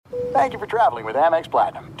Thank you for traveling with Amex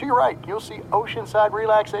Platinum. To your right, you'll see oceanside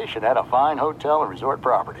relaxation at a fine hotel and resort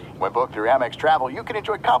property. When booked through Amex Travel, you can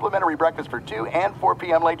enjoy complimentary breakfast for 2 and 4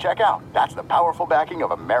 p.m. late checkout. That's the powerful backing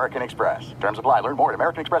of American Express. Terms apply. Learn more at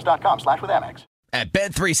americanexpress.com/withAmex. At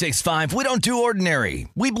Bet365, we don't do ordinary.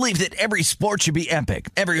 We believe that every sport should be epic.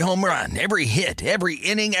 Every home run, every hit, every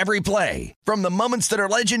inning, every play. From the moments that are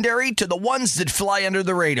legendary to the ones that fly under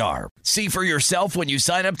the radar. See for yourself when you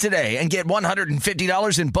sign up today and get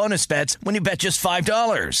 $150 in bonus bets when you bet just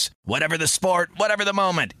 $5. Whatever the sport, whatever the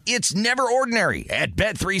moment, it's never ordinary at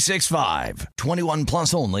Bet365. 21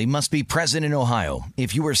 plus only. Must be present in Ohio.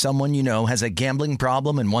 If you or someone you know has a gambling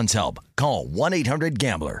problem and wants help, call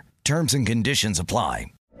 1-800-GAMBLER. Terms and conditions apply.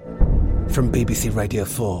 From BBC Radio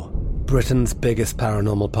 4, Britain's biggest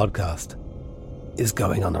paranormal podcast is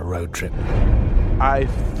going on a road trip. I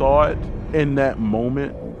thought in that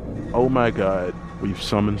moment, oh my God, we've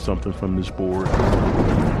summoned something from this board.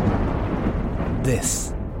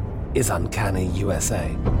 This is Uncanny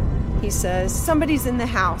USA. He says, somebody's in the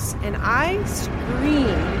house, and I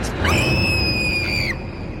screamed.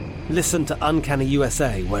 Listen to Uncanny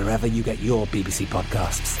USA wherever you get your BBC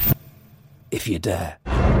podcasts, if you dare.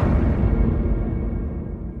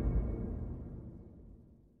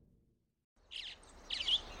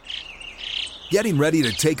 Getting ready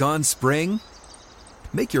to take on spring?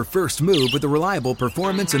 Make your first move with the reliable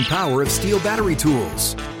performance and power of Steel battery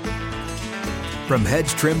tools. From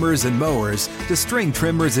hedge trimmers and mowers to string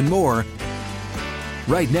trimmers and more,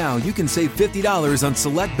 right now you can save $50 on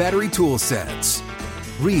select battery tool sets.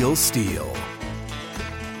 Real Steel.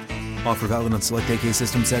 Offer valid on select AK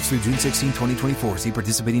system sets through June 16, 2024. See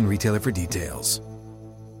participating retailer for details.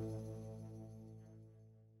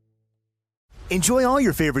 Enjoy all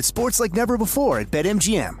your favorite sports like never before at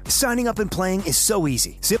BetMGM. Signing up and playing is so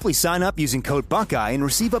easy. Simply sign up using code Buckeye and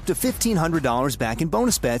receive up to $1,500 back in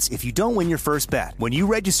bonus bets if you don't win your first bet. When you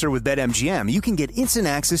register with BetMGM, you can get instant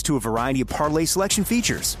access to a variety of parlay selection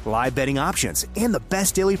features, live betting options, and the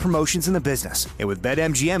best daily promotions in the business. And with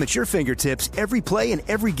BetMGM at your fingertips, every play and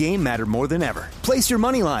every game matter more than ever. Place your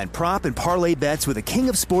moneyline, prop, and parlay bets with the king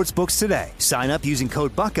of sportsbooks today. Sign up using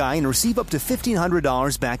code Buckeye and receive up to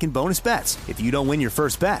 $1,500 back in bonus bets if you don't win your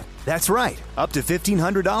first bet. That's right, up to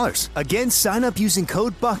 $1,500. Again, sign up using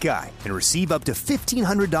code Buckeye and receive up to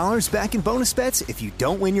 $1,500 back in bonus bets if you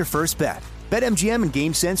don't win your first bet. BetMGM and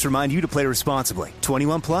GameSense remind you to play responsibly.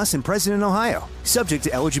 21 plus and present in Ohio. Subject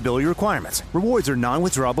to eligibility requirements. Rewards are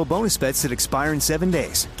non-withdrawable bonus bets that expire in 7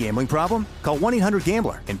 days. Gambling problem? Call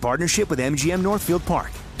 1-800-GAMBLER in partnership with MGM Northfield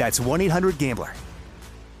Park. That's 1-800-GAMBLER.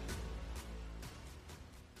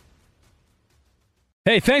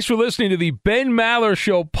 Hey, thanks for listening to the Ben Maller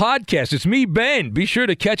Show podcast. It's me, Ben. Be sure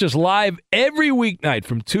to catch us live every weeknight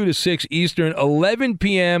from 2 to 6 Eastern, 11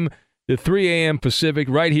 p.m. to 3 a.m. Pacific,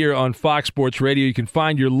 right here on Fox Sports Radio. You can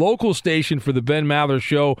find your local station for the Ben Maller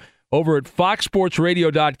Show over at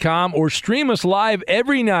foxsportsradio.com or stream us live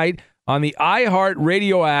every night on the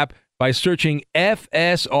iHeartRadio app by searching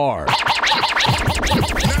FSR. Now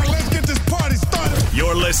let's get this party started.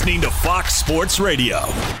 You're listening to Fox Sports Radio.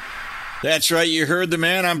 That's right. You heard the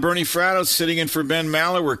man. I'm Bernie Fratto, sitting in for Ben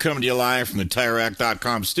Maller. We're coming to you live from the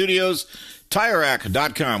TireRack.com studios.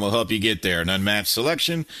 TireRack.com will help you get there. An unmatched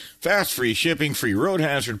selection, fast free shipping, free road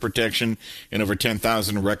hazard protection, and over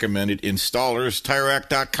 10,000 recommended installers.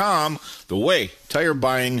 TireRack.com, the way tire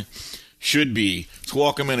buying should be. Let's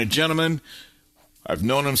welcome in a gentleman. I've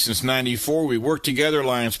known him since 94. We worked together,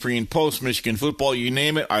 Lions pre and post, Michigan football, you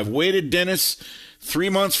name it. I've waited, Dennis, 3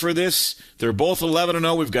 months for this. They're both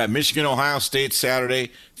 11-0. We've got Michigan, Ohio State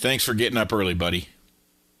Saturday. Thanks for getting up early, buddy.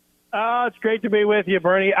 It's great to be with you,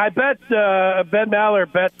 Bernie. I bet Ben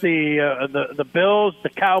Maller bet the Bills, the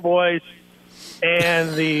Cowboys,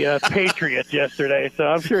 and the Patriots yesterday, so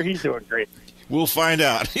I'm sure he's doing great. We'll find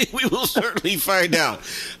out. We will certainly find out.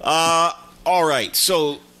 All right,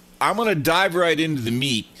 so I'm going to dive right into the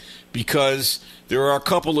meat because there are a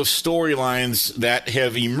couple of storylines that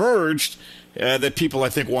have emerged that people, I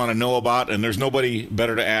think, want to know about, and there's nobody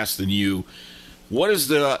better to ask than you. What is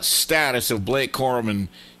the status of Blake Corum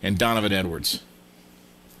and Donovan Edwards?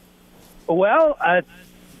 Well,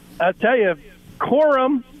 I'll tell you,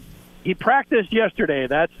 Corum, he practiced yesterday.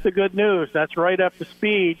 That's the good news. That's right up to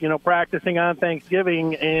speed, practicing on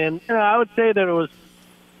Thanksgiving. And I would say that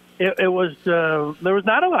there was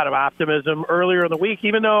not a lot of optimism earlier in the week,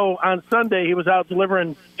 even though on Sunday he was out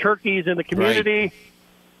delivering turkeys in the community. Right.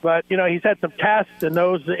 But, he's had some tests, and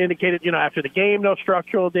those indicated, after the game, no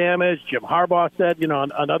structural damage. Jim Harbaugh said,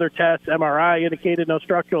 another test, MRI, indicated no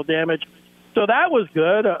structural damage. So that was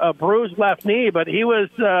good, a bruised left knee. But he was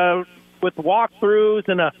with walkthroughs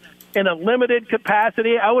and a in a limited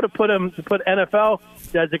capacity. I would have put NFL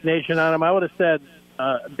designation on him. I would have said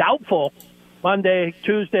doubtful Monday,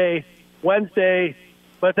 Tuesday, Wednesday.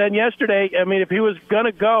 But then yesterday, I mean, if he was going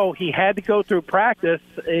to go, he had to go through practice,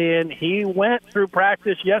 and he went through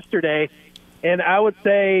practice yesterday. And I would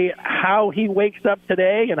say how he wakes up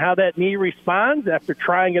today and how that knee responds after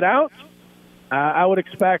trying it out, I would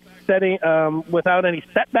expect without any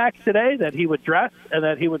setbacks today that he would dress and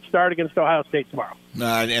that he would start against Ohio State tomorrow.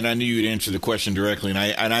 And I knew you'd answer the question directly, and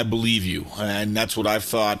I believe you, and that's what I've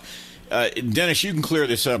thought. Dennis, you can clear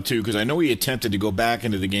this up, too, because I know he attempted to go back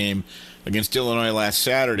into the game against Illinois last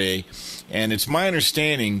Saturday, and it's my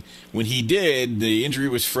understanding when he did, the injury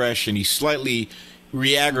was fresh, and he slightly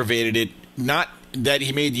re-aggravated it. Not that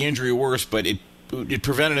he made the injury worse, but it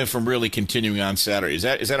prevented him from really continuing on Saturday. Is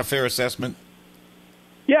that a fair assessment?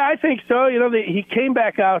 Yeah, I think so. He came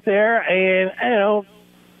back out there, and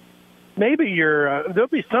maybe there'll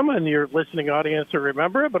be someone in your listening audience to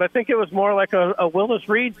remember it, but I think it was more like a Willis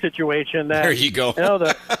Reed situation. There you go. Good call.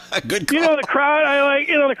 The crowd.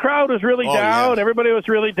 The crowd was really down. Yeah. Everybody was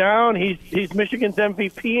really down. He's Michigan's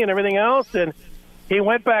MVP and everything else, and he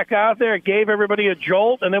went back out there, gave everybody a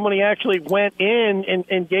jolt, and then when he actually went in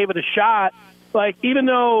and gave it a shot, like even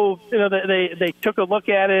though they took a look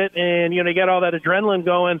at it and you got all that adrenaline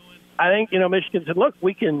going, I think Michigan said, look,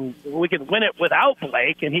 we can win it without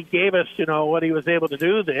Blake, and he gave us what he was able to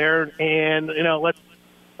do there, and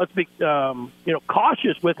let's be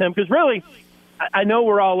cautious with him because really, I know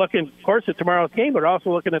we're all looking, of course, at tomorrow's game, but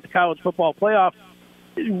also looking at the college football playoff.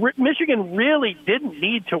 Michigan really didn't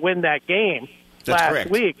need to win that game. That's last correct.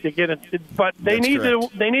 week to get it, but they need to win.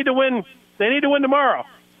 They need to win tomorrow.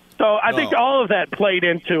 So I think all of that played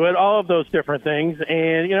into it, all of those different things,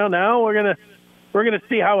 and now we're gonna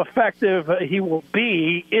see how effective he will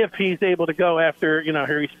be if he's able to go after he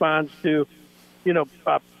responds to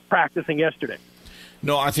practicing yesterday.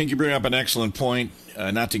 No, I think you bring up an excellent point.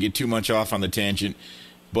 Not to get too much off on the tangent.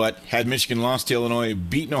 But had Michigan lost to Illinois,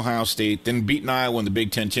 beaten Ohio State, then beaten Iowa in the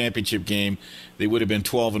Big Ten championship game, they would have been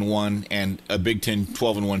 12-1, and a Big Ten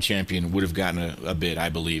 12-1 champion would have gotten a bid, I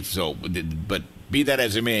believe. So, but be that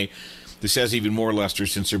as it may, this has even more luster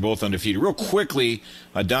since they're both undefeated. Real quickly,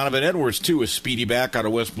 Donovan Edwards, too, is speedy back out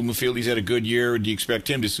of West Bloomfield. He's had a good year. Do you expect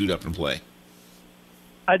him to suit up and play?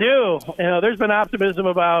 I do. There's been optimism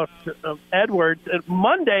about Edwards.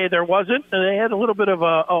 Monday there wasn't, and they had a little bit of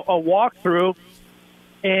a walkthrough.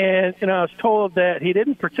 And, I was told that he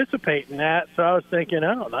didn't participate in that, so I was thinking,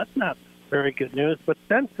 that's not very good news. But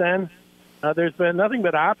since then, there's been nothing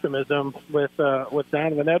but optimism with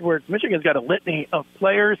Donovan Edwards. Michigan's got a litany of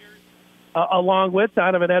players along with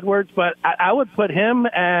Donovan Edwards, but I would put him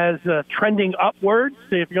as trending upwards.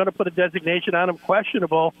 If you're going to put a designation on him,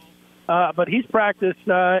 questionable. But he's practiced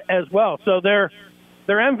as well. So their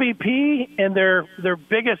MVP and their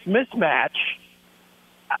biggest mismatch,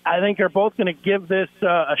 I think, are both going to give this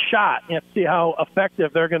a shot and see how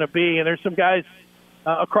effective they're going to be. And there's some guys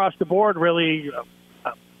across the board, really,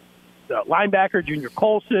 linebacker Junior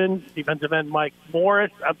Colson, defensive end Mike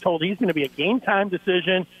Morris. I'm told he's going to be a game-time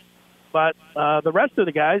decision. But the rest of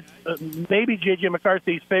the guys, maybe J.J.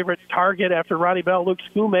 McCarthy's favorite target after Ronnie Bell, Luke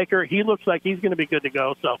Schoonmaker, he looks like he's going to be good to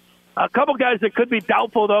go. So a couple guys that could be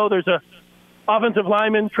doubtful, though. There's a offensive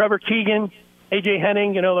lineman, Trevor Keegan, A.J.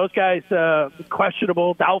 Henning, those guys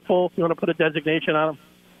questionable, doubtful, if you want to put a designation on them.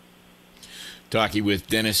 Talking with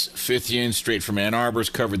Dennis Fithian, straight from Ann Arbor, has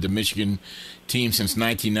covered the Michigan team since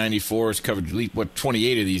 1994, has covered at least,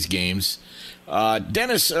 28 of these games.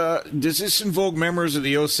 Dennis, does this invoke memories of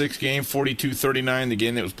the 06 game, 42-39, the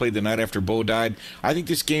game that was played the night after Bo died? I think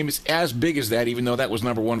this game is as big as that, even though that was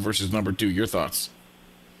number one versus number two. Your thoughts?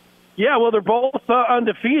 Yeah, well, they're both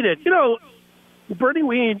undefeated. Bernie,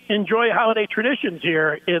 we enjoy holiday traditions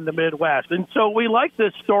here in the Midwest, and so we like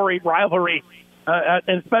this storied rivalry,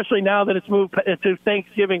 and especially now that it's moved to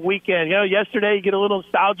Thanksgiving weekend. Yesterday you get a little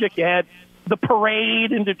nostalgic. You had the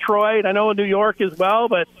parade in Detroit. I know in New York as well,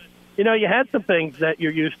 but you had some things that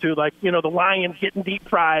you're used to, like the Lions getting deep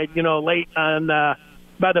fried, late on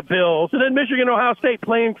by the Bills, and then Michigan, Ohio State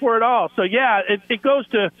playing for it all. So yeah, it goes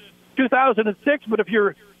to 2006. But if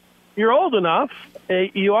you're old enough,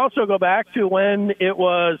 you also go back to when it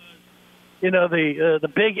was,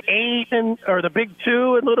 the Big 8 or the Big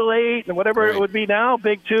 2 and Little 8 and whatever it would be now,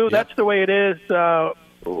 Big 2. Yep. That's the way it is.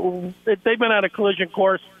 They've been on a collision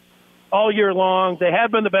course all year long. They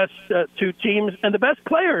have been the best two teams and the best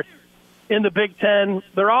players in the Big Ten.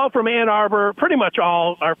 They're all from Ann Arbor. Pretty much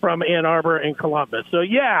all are from Ann Arbor and Columbus. So,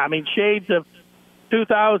 yeah, shades of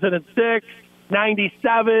 2006,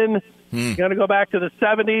 97, You're going to go back to the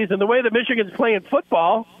 70s, and the way that Michigan's playing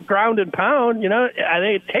football, ground and pound, I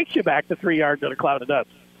think it takes you back to 3 yards in a cloud of dust.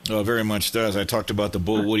 Oh, it very much does. I talked about the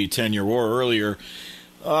Bull Woody 10-year war earlier.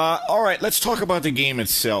 All right, let's talk about the game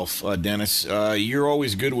itself, Dennis. You're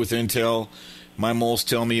always good with intel. My moles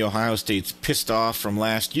tell me Ohio State's pissed off from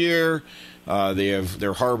last year.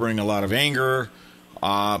 They're harboring a lot of anger.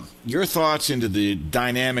 Your thoughts into the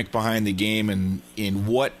dynamic behind the game and in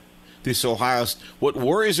what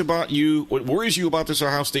worries you about this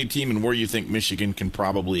Ohio State team, and where you think Michigan can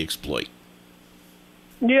probably exploit?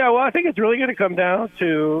 Yeah, well, I think it's really going to come down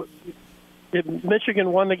to if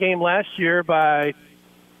Michigan won the game last year by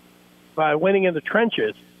winning in the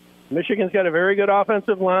trenches. Michigan's got a very good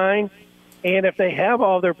offensive line, and if they have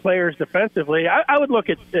all their players defensively, I would look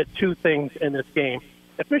at two things in this game.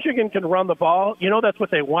 If Michigan can run the ball, that's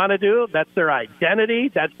what they want to do. That's their identity.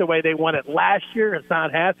 That's the way they won it last year.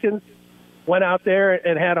 Hassan Haskins went out there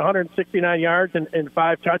and had 169 yards and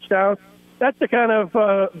 5 touchdowns. That's the kind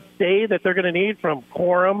of day that they're going to need from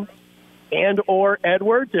Corum and or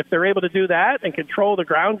Edwards. If they're able to do that and control the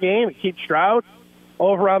ground game and keep Stroud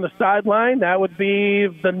over on the sideline, that would be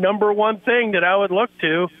the number one thing that I would look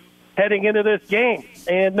to heading into this game.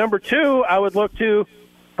 And number two, I would look to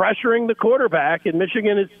pressuring the quarterback. And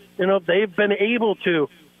Michigan is, they've been able to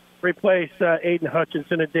replace Aiden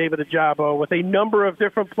Hutchinson and David Ajabo with a number of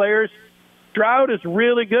different players. Stroud is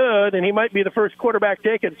really good, and he might be the first quarterback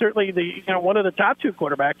taken, certainly one of the top 2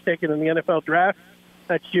 quarterbacks taken in the NFL draft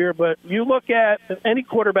next year. But you look at any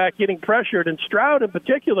quarterback getting pressured, and Stroud in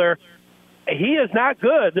particular, he is not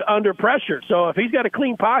good under pressure. So if he's got a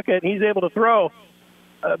clean pocket and he's able to throw,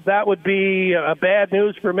 that would be bad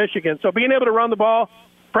news for Michigan. So being able to run the ball,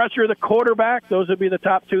 pressure the quarterback, those would be the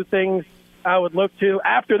top 2 things I would look to.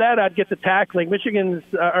 After that, I'd get the tackling.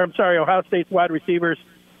 Ohio State's wide receivers,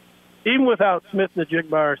 even without Smith and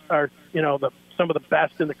Najigba, are some of the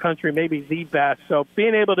best in the country, maybe the best. So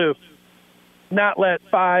being able to not let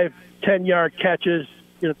 5, 10-yard catches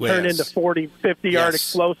turn into 40, 50-yard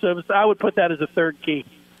explosives, I would put that as a third key.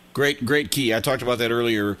 Great key. I talked about that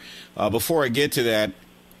earlier. Before I get to that,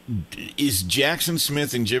 is Jackson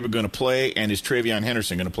Smith and Jibba going to play, and is Travion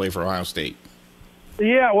Henderson going to play for Ohio State?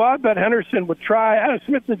 Yeah, well, I bet Henderson would try.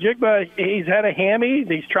 Smith and Jigba, he's had a hammy.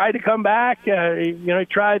 He's tried to come back. He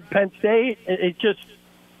tried Penn State. It's just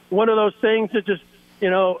one of those things that just,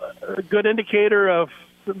 a good indicator of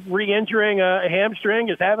re-injuring a hamstring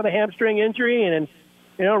is having a hamstring injury. And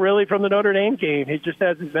really from the Notre Dame game, he just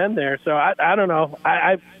hasn't been there. So I don't know.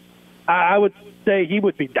 I would say he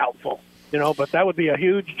would be doubtful, but that would be a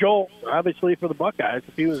huge jolt, obviously, for the Buckeyes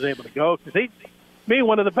if he was able to go. Because he's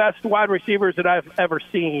one of the best wide receivers that I've ever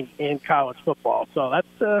seen in college football. So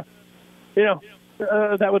that's,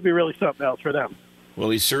 that would be really something else for them. Well,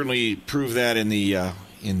 he certainly proved that in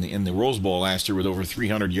the Rose Bowl last year with over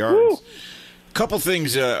 300 yards. Woo! Couple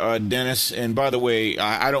things, Dennis, and by the way,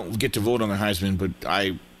 I don't get to vote on the Heisman, but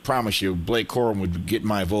I promise you Blake Corum would get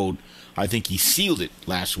my vote. I think he sealed it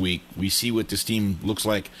last week. We see what this team looks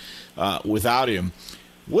like without him.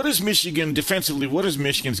 What is Michigan, defensively, what is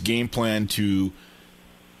Michigan's game plan to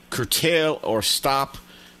curtail or stop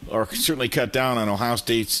or certainly cut down on Ohio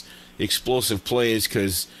State's explosive plays?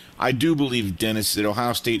 Because I do believe, Dennis, that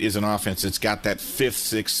Ohio State is an offense that's got that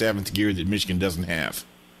 5th, 6th, 7th gear that Michigan doesn't have.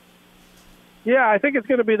 Yeah, I think it's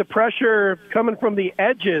going to be the pressure coming from the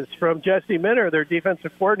edges from Jesse Minter, their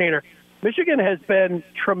defensive coordinator. Michigan has been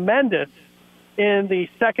tremendous in the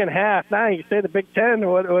second half. Now, you say the Big Ten,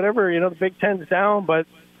 whatever, the Big Ten's down, but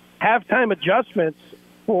halftime adjustments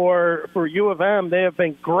for U of M, they have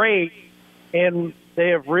been great, and they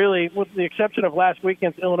have really, with the exception of last week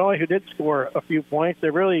against Illinois, who did score a few points,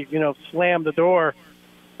 they really, slammed the door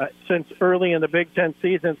since early in the Big Ten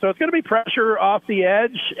season. So it's going to be pressure off the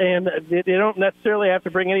edge, and they don't necessarily have to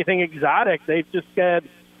bring anything exotic. They've just got,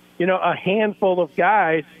 a handful of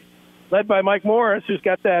guys led by Mike Morris, who's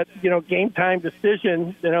got that, game time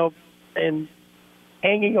decision, and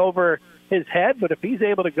hanging over his head. But if he's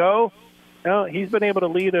able to go, he's been able to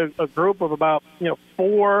lead a group of about,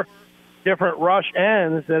 4 different rush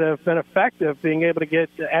ends that have been effective, being able to get,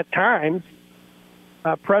 at times,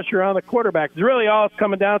 pressure on the quarterback. It's really all it's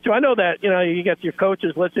coming down to. I know that, you got your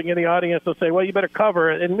coaches listening in the audience. They'll say, well, you better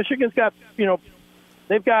cover it. And Michigan's got,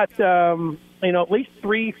 they've got, at least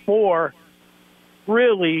 3-4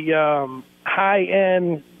 really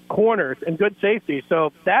high-end corners and good safety.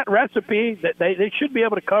 So that recipe, that they should be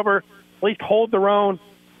able to cover, at least hold their own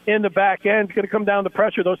in the back end. It's going to come down to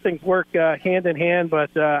pressure. Those things work hand in hand.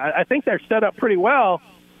 But I think they're set up pretty well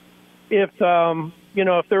if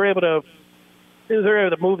they're able to they're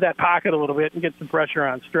able to move that pocket a little bit and get some pressure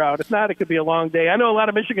on Stroud. If not, it could be a long day. I know a lot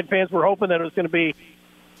of Michigan fans were hoping that it was going to be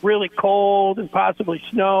really cold and possibly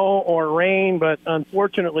snow or rain, but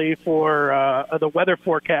unfortunately for the weather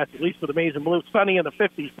forecast, at least for the Maize and Blue, sunny in the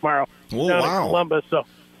 50s tomorrow down in Columbus. So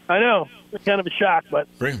I know it's kind of a shock, but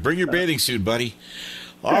bring your bathing suit, buddy.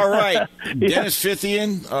 All right, Dennis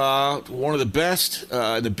Fithian, one of the best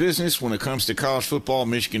in the business when it comes to college football,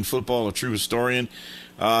 Michigan football, a true historian.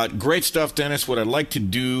 Great stuff, Dennis. What I'd like to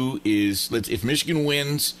do is, if Michigan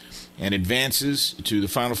wins and advances to the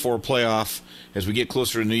Final Four playoff as we get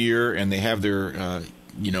closer to New Year and they have their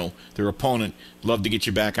opponent, love to get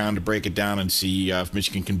you back on to break it down and see if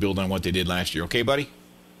Michigan can build on what they did last year. Okay, buddy?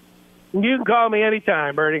 You can call me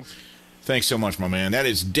anytime, Bertie. Thanks so much, my man. That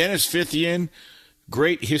is Dennis Fithian.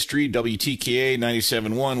 Great history, WTKA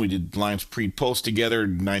 97.1. We did Lions pre-post together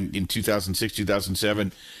in 2006,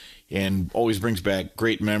 2007, and always brings back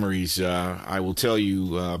great memories. I will tell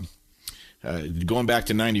you, going back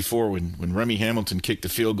to 94 when Remy Hamilton kicked the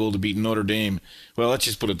field goal to beat Notre Dame, well, let's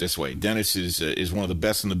just put it this way. Dennis is one of the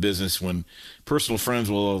best in the business when personal friends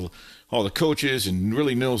with all the coaches and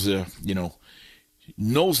really knows the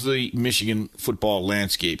Michigan football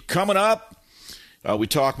landscape. Coming up, we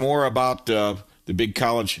talk more about the big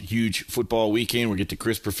college, huge football weekend. We'll get to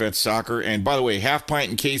Chris Perfett's soccer. And by the way, Half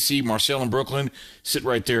Pint in KC, Marcel in Brooklyn, sit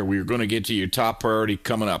right there. We're going to get to your top priority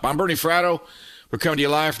coming up. I'm Bernie Fratto. We're coming to you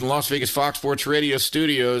live from the Las Vegas Fox Sports Radio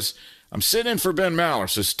studios. I'm sitting in for Ben Maller,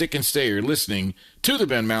 so stick and stay. You're listening to The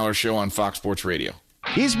Ben Maller Show on Fox Sports Radio.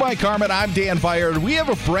 He's Mike Harmon. I'm Dan Byer. We have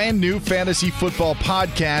a brand new fantasy football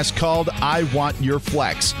podcast called I Want Your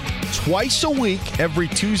Flex. Twice a week, every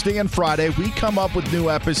Tuesday and Friday, we come up with new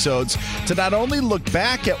episodes to not only look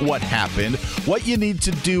back at what happened, what you need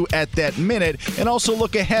to do at that minute, and also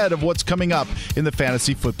look ahead of what's coming up in the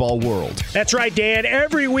fantasy football world. That's right, Dan.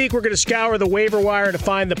 Every week, we're going to scour the waiver wire to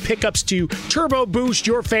find the pickups to turbo boost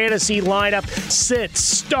your fantasy lineup, sits,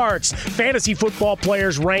 starts, fantasy football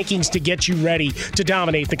players' rankings to get you ready to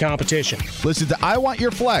dominate the competition. Listen to I Want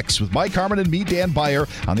Your Flex with Mike Harmon and me, Dan Byer,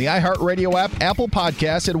 on the iHeartRadio app, Apple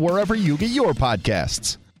Podcasts, and wherever you get your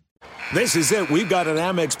podcasts. This is it. We've got an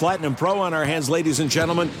Amex Platinum Pro on our hands, ladies and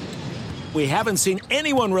gentlemen. We haven't seen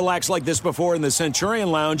anyone relax like this before in the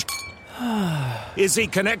Centurion Lounge. Is he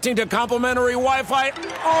connecting to complimentary Wi-Fi?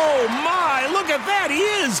 Oh, my! Look at that! He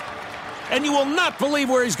is! And you will not believe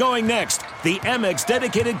where he's going next. The Amex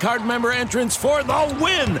dedicated card member entrance for the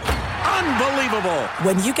win. Unbelievable.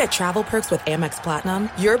 When you get travel perks with Amex Platinum,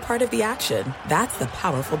 you're part of the action. That's the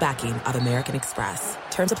powerful backing of American Express.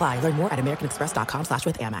 Terms apply. Learn more at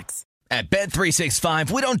americanexpress.com/withAmex. At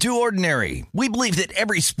Bet365, we don't do ordinary. We believe that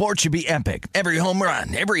every sport should be epic. Every home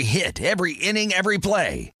run, every hit, every inning, every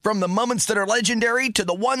play. From the moments that are legendary to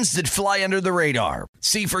the ones that fly under the radar.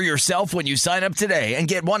 See for yourself when you sign up today and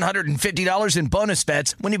get $150 in bonus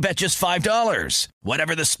bets when you bet just $5.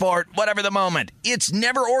 Whatever the sport, whatever the moment, it's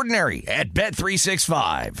never ordinary at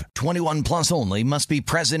Bet365. 21 plus only. Must be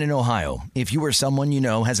present in Ohio. If you or someone you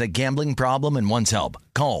know has a gambling problem and wants help,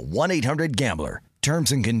 call 1-800-GAMBLER.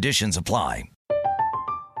 Terms and conditions apply.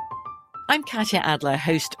 I'm Katya Adler,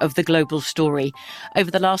 host of The Global Story.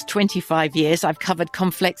 Over the last 25 years, I've covered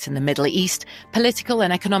conflicts in the Middle East, political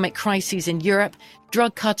and economic crises in Europe,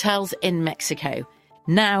 drug cartels in Mexico.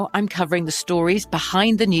 Now I'm covering the stories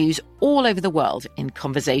behind the news all over the world in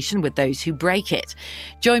conversation with those who break it.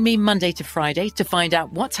 Join me Monday to Friday to find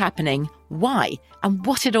out what's happening, why, and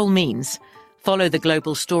what it all means. Follow The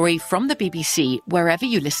Global Story from the BBC wherever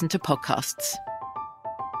you listen to podcasts.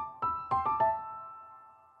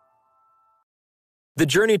 The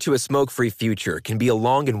journey to a smoke-free future can be a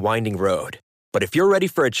long and winding road. But if you're ready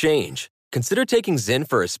for a change, consider taking Zyn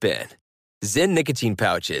for a spin. Zyn nicotine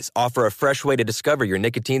pouches offer a fresh way to discover your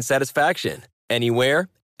nicotine satisfaction. Anywhere,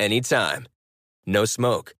 anytime. No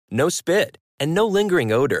smoke, no spit, and no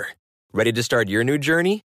lingering odor. Ready to start your new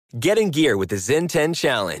journey? Get in gear with the Zyn 10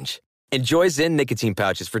 Challenge. Enjoy Zyn nicotine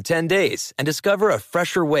pouches for 10 days and discover a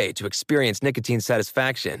fresher way to experience nicotine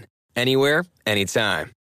satisfaction. Anywhere,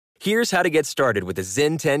 anytime. Here's how to get started with the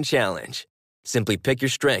Zyn 10 Challenge. Simply pick your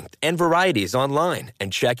strength and varieties online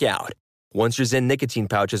and check out. Once your Zyn nicotine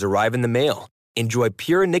pouches arrive in the mail, enjoy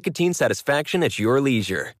pure nicotine satisfaction at your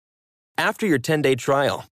leisure. After your 10-day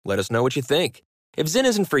trial, let us know what you think. If Zyn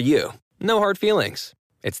isn't for you, no hard feelings.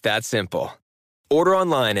 It's that simple. Order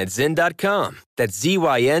online at Zyn.com, that's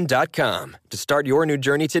ZYN.com, to start your new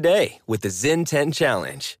journey today with the Zyn 10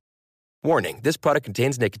 Challenge. Warning, this product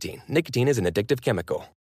contains nicotine. Nicotine is an addictive chemical.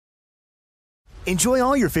 Enjoy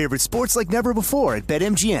all your favorite sports like never before at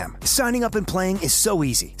BetMGM. Signing up and playing is so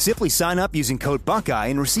easy. Simply sign up using code Buckeye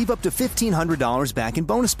and receive up to $1,500 back in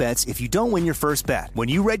bonus bets if you don't win your first bet. When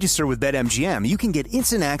you register with BetMGM, you can get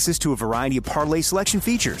instant access to a variety of parlay selection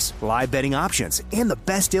features, live betting options, and the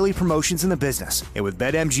best daily promotions in the business. And with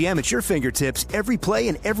BetMGM at your fingertips, every play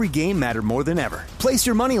and every game matter more than ever. Place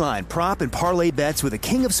your moneyline, prop, and parlay bets with the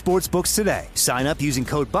king of sportsbooks today. Sign up using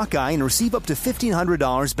code Buckeye and receive up to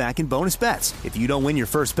 $1,500 back in bonus bets if you don't win your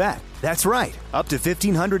first bet. That's right, up to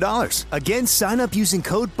 $1,500. Again, sign up using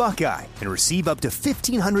code Buckeye and receive up to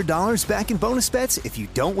 $1,500 back in bonus bets if you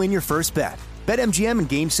don't win your first bet. BetMGM and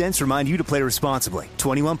GameSense remind you to play responsibly.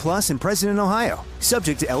 21 plus and present in Ohio.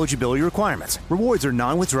 Subject to eligibility requirements. Rewards are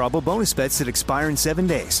non-withdrawable bonus bets that expire in 7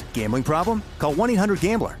 days. Gambling problem? Call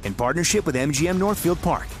 1-800-GAMBLER in partnership with MGM Northfield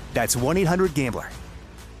Park. That's 1-800-GAMBLER.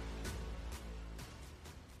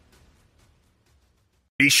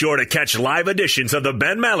 Be sure to catch live editions of the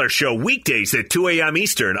Ben Maller Show weekdays at 2 a.m.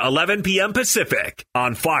 Eastern, 11 p.m. Pacific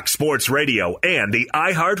on Fox Sports Radio and the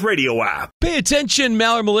iHeartRadio app. Pay attention,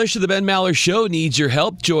 Maller Militia. The Ben Maller Show needs your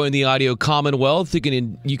help. Join the audio commonwealth. You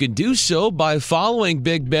can do so by following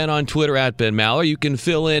Big Ben on Twitter at Ben Maller. You can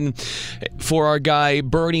fill in for our guy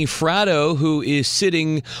Bernie Fratto, who is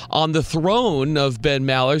sitting on the throne of Ben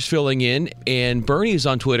Maller's filling in, and Bernie's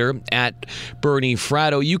on Twitter at Bernie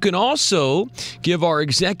Fratto. You can also give our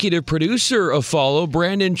executive producer a follow,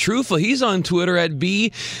 Brandon Truffle. He's on Twitter at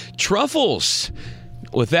BTruffles.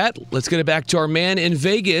 With that, let's get it back to our man in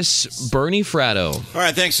Vegas, Bernie Fratto. All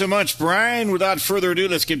right, thanks so much, Brian. Without further ado,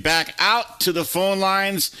 let's get back out to the phone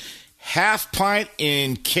lines. Half Pint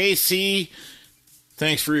in KC.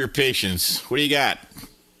 Thanks for your patience. What do you got?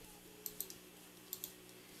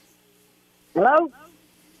 Hello?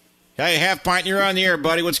 Hey, Half Pint, you're on the air,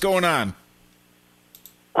 buddy. What's going on?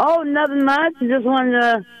 Oh, nothing much. Just wanted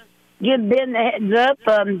to give Ben the heads up.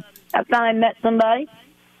 I finally met somebody.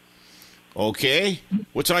 Okay.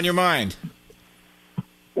 What's on your mind?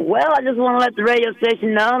 Well, I just want to let the radio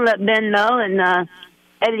station know, let Ben know, and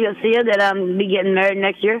Eddie Garcia that I'm going to be getting married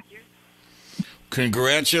next year.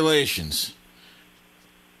 Congratulations.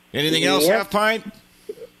 Anything else, Half Pint?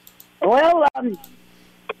 Well, I'm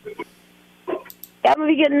going to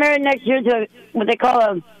be getting married next year to what they call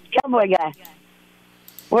a cowboy guy.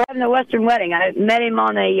 We're having a Western wedding. I met him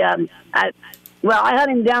on I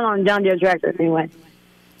hunt him down on a John Deere tractor anyway.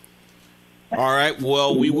 All right.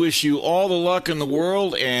 Well, we wish you all the luck in the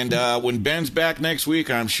world, and when Ben's back next week,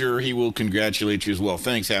 I'm sure he will congratulate you as well.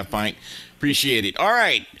 Thanks, Half Pint. Appreciate it. All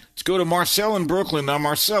right. Let's go to Marcel in Brooklyn. Now,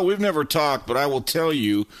 Marcel, we've never talked, but I will tell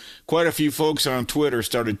you, quite a few folks on Twitter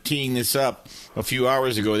started teeing this up a few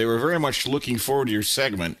hours ago. They were very much looking forward to your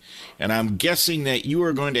segment, and I'm guessing that you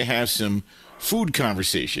are going to have some food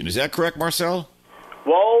conversation. Is that correct, Marcel?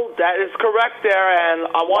 Well, that is correct there, and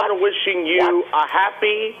I want to wishing you a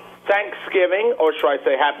happy Thanksgiving, or should I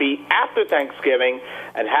say happy after Thanksgiving,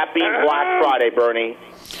 and happy Black Friday, Bernie.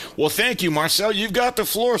 Well, thank you, Marcel. You've got the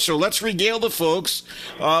floor, so let's regale the folks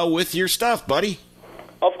with your stuff, buddy.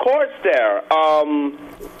 Of course, there.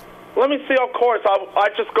 Let me see, of course, I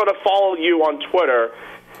just got to follow you on Twitter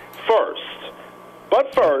first.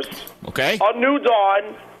 But first, okay. A new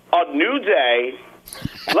dawn, a new day.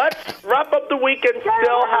 Let's wrap up the week and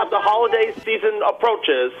still have the holiday season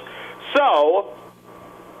approaches. So,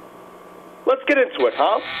 let's get into it,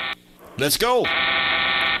 huh? Let's go.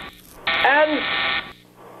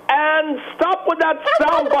 And stop with that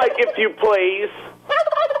soundbite, if you please.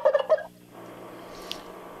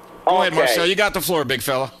 Go ahead, Marcel. You got the floor, big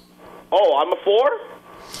fella. Oh, I'm a floor?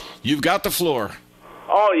 You've got the floor.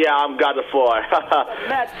 Oh, yeah, I've got the floor.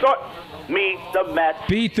 Mets, meet the Mets.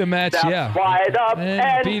 Beat the Mets, Step yeah. right up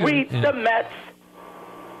and beat the Mets.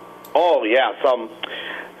 Oh, yeah,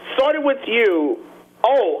 started with you.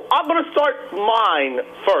 Oh, I'm going to start mine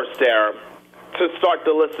first there to start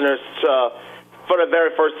the listeners for the very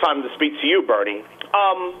first time to speak to you, Bernie.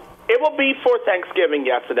 It will be for Thanksgiving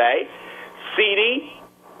yesterday. CD,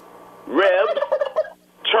 ribs,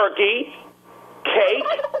 turkey, cake,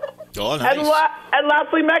 nice. and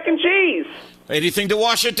lastly, mac and cheese. Anything to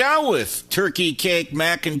wash it down with? Turkey, cake,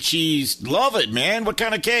 mac and cheese. Love it, man. What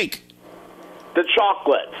kind of cake? The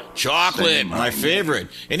chocolate. Chocolate, my favorite.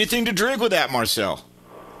 Anything to drink with that, Marcel?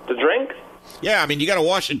 To drink? Yeah, I mean, you got to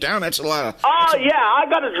wash it down. That's a lot of... Oh, yeah, I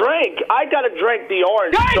got to drink. I got to drink the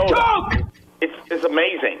orange soda. It's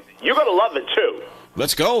amazing. You're going to love it, too.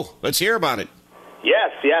 Let's go. Let's hear about it.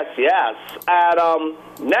 Yes. And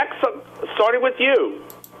next, starting with you.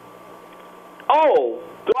 Oh,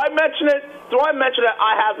 do I mention it?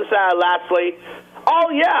 I have to say lastly? Oh,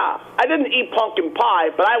 yeah. I didn't eat pumpkin pie,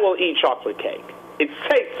 but I will eat chocolate cake. It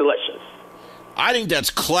tastes delicious. I think that's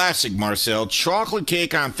classic, Marcel. Chocolate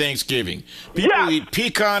cake on Thanksgiving. People eat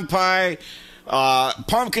pecan pie,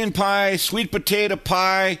 pumpkin pie, sweet potato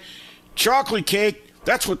pie, chocolate cake.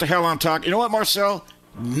 That's what the hell I'm talking. You know what, Marcel?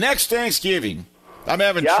 Next Thanksgiving, I'm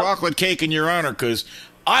having chocolate cake in your honor because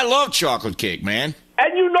I love chocolate cake, man.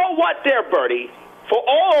 And you know what there, Bertie? For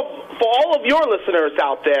all of your listeners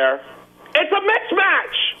out there, it's a mixed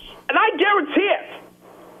match. And I guarantee it.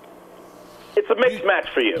 It's a mixed match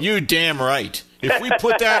for you. You damn right. If we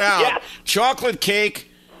put that out, chocolate cake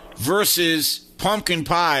versus pumpkin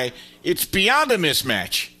pie, it's beyond a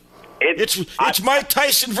mismatch. It's Mike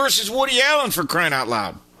Tyson versus Woody Allen, for crying out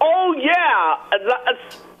loud. Oh, yeah.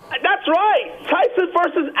 That's right. Tyson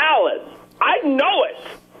versus Allen. I know it.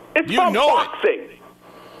 It's from boxing.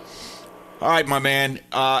 All right, my man.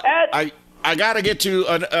 I got to get to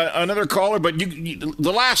another caller, but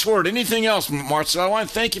the last word. Anything else, Marcel? I want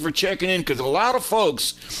to thank you for checking in because a lot of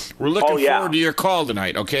folks were looking forward to your call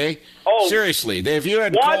tonight, okay? Oh. Seriously. If you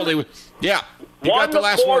had called, you got the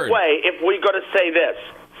last word. One way, if we're going to say this.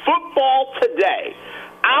 Football today.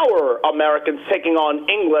 Our Americans taking on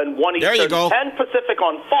England, 1 Eastern, 10 Pacific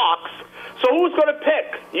on Fox. So who's going to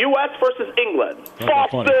pick? U.S. versus England.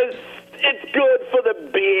 Foster's, it's good for the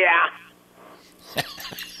beer.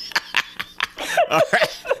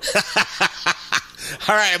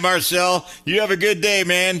 All right, Marcel. You have a good day,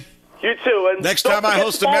 man. You too. And next time I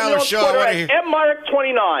host a Maller show, I want to hear.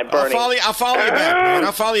 MMark29, Bernie. I'll follow you back, man.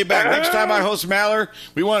 I'll follow you back. Next time I host Maller,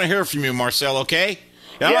 we want to hear from you, Marcel. Okay?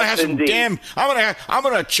 I'm gonna have some I'm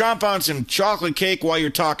gonna chomp on some chocolate cake while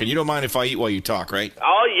you're talking. You don't mind if I eat while you talk, right?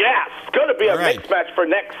 Oh yes, it's gonna be a mixed match for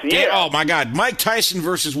next year. Oh my God, Mike Tyson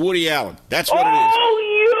versus Woody Allen. That's what it is. Oh,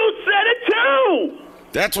 you said it too.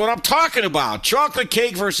 That's what I'm talking about. Chocolate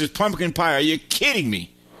cake versus pumpkin pie. Are you kidding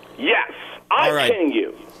me? Yes, I'm kidding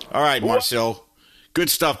you. All right, Marcel.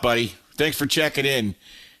 Good stuff, buddy. Thanks for checking in.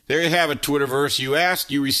 There you have it, Twitterverse. You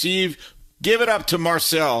asked, you receive. Give it up to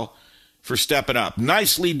Marcel for stepping up.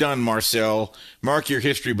 Nicely done, Marcel. Mark your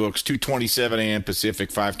history books, 2:27 a.m.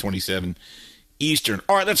 Pacific, 5:27 Eastern.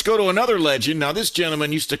 All right, let's go to another legend. Now, this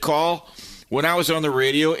gentleman used to call when I was on the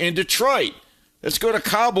radio in Detroit. Let's go to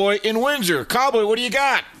Cowboy in Windsor. Cowboy, what do you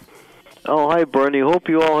got? Oh, hi, Bernie. Hope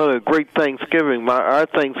you all had a great Thanksgiving. Our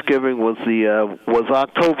Thanksgiving was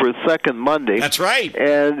October 2nd, Monday. That's right.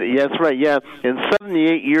 And that's right, yeah. And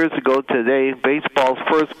 78 years ago today, baseball's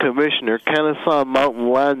first commissioner, Kennesaw Mountain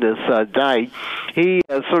Landis, died. He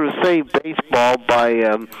sort of saved baseball by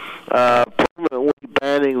permanently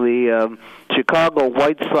banning the Chicago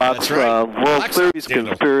White Sox World Series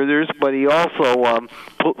conspirators, but he also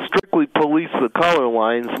strictly policed the color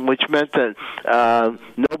lines, which meant that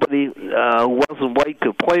nobody who wasn't white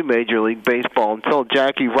could play Major League Baseball until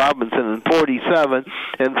Jackie Robinson in 47.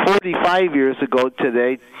 And 45 years ago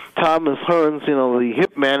today, Thomas Hearns, the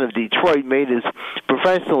hip man of Detroit, made his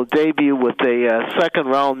professional debut with a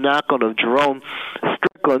second-round knockout of Jerome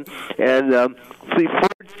Strickland. And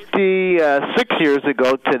 46 years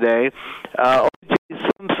ago today, O.J.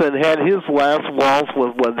 Simpson had his last waltz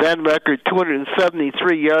with then record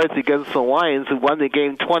 273 yards against the Lions, who won the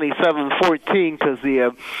game 27-14 because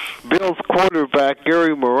the Bills quarterback,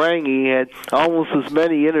 Gary Morangi, had almost as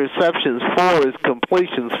many interceptions, 4 as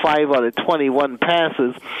completions, 5 out of 21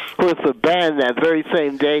 passes. Of course, the band that very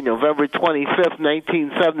same day, November 25th,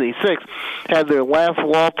 1976, had their last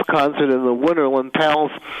waltz concert in the Winterland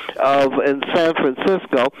Palace in San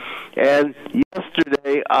Francisco. And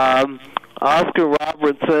yesterday, Oscar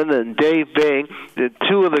Robertson and Dave Bing, the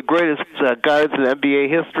two of the greatest guards in NBA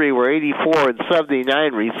history, were 84 and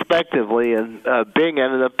 79 respectively, and Bing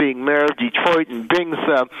ended up being mayor of Detroit, and Bing's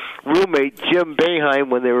roommate, Jim Boeheim,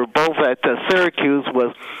 when they were both at Syracuse,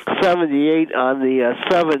 was 78 on the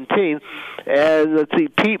 17th. And let's see,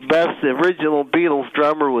 Pete Best, the original Beatles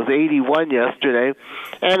drummer, was 81 yesterday.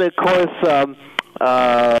 And of course,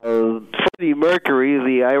 Freddie Mercury,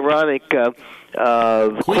 the ironic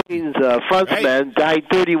Queen's frontman, died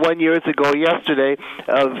 31 years ago yesterday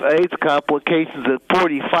of AIDS complications at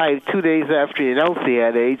 45, 2 days after he announced he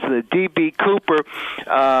had AIDS. And the D.B. Cooper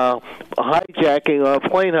plane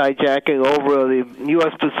hijacking over the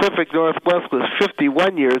U.S. Pacific Northwest was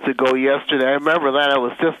 51 years ago yesterday. I remember that. I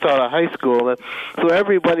was just out of high school. So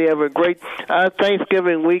everybody have a great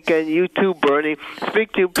Thanksgiving weekend. You too, Bernie.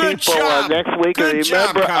 Speak to people next week. Good and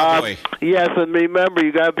remember, job, Cowboy. Yes, and remember,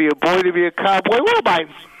 you got to be a boy to be a cowboy. What am I?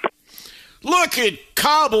 Look at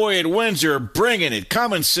Cowboy at Windsor bringing it,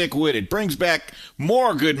 coming sick-witted. Brings back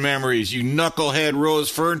more good memories, you knucklehead Rose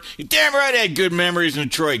Fern. You damn right I had good memories in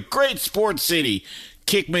Detroit. Great sports city.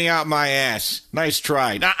 Kick me out my ass. Nice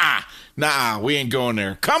try. Nuh-uh, we ain't going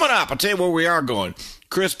there. Coming up, I'll tell you where we are going.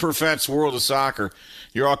 Chris Perfett's World of Soccer.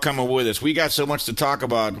 You're all coming with us. We got so much to talk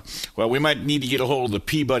about. Well, we might need to get a hold of the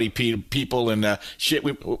Peabody people and shit.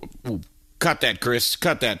 Cut that, Chris.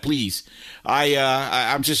 Cut that, please.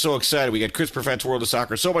 I'm just so excited. We got Chris Perfett's World of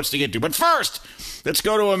Soccer. So much to get to. But first, let's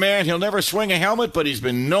go to a man. He'll never swing a helmet, but he's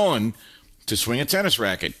been known to swing a tennis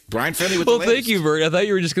racket. Brian Finley with the latest. Thank you, Bert. I thought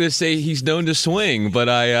you were just going to say he's known to swing, but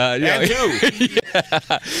And two. Yeah.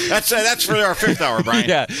 That's for our fifth hour, Brian.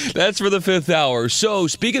 Yeah, that's for the fifth hour. So,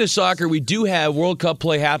 speaking of soccer, we do have World Cup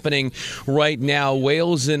play happening right now.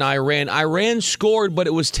 Wales and Iran. Iran scored, but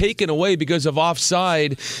it was taken away because of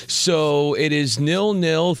offside. So, it is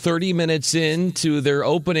 0-0, 30 minutes into their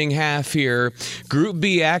opening half here. Group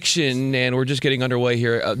B action, and we're just getting underway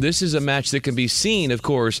here. This is a match that can be seen, of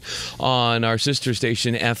course, on our sister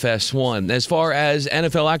station, FS1. As far as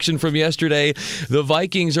NFL action from yesterday, the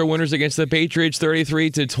Vikings are winners against the Patriots,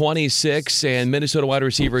 33-26, and Minnesota wide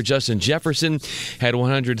receiver Justin Jefferson had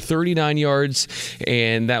 139 yards,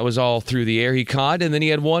 and that was all through the air he caught. And then he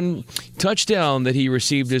had one touchdown that he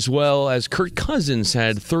received, as well as Kirk Cousins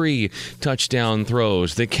had 3 touchdown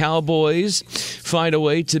throws. The Cowboys find a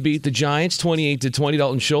way to beat the Giants 28-20.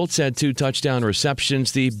 Dalton Schultz had 2 touchdown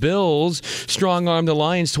receptions. The Bills strong-armed the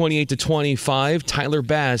Lions 28-25. Tyler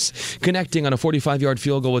Bass connecting on a 45-yard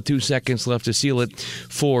field goal with 2 seconds left to seal it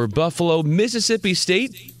for Buffalo. Mississippi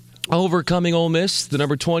State overcoming Ole Miss, the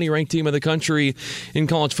number 20 ranked team of the country in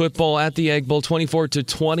college football, at the Egg Bowl,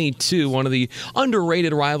 24-22, one of the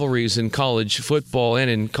underrated rivalries in college football and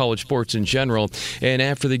in college sports in general. And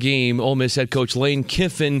after the game, Ole Miss head coach Lane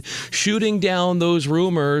Kiffin shooting down those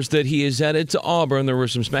rumors that he is headed to Auburn. There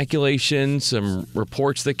was some speculation, some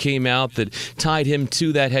reports that came out that tied him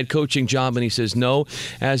to that head coaching job, and he says no.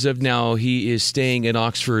 As of now, he is staying in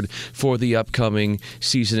Oxford for the upcoming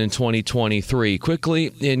season in 2023.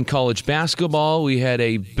 Quickly, in college basketball, we had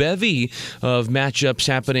a bevy of matchups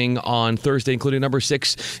happening on Thursday, including number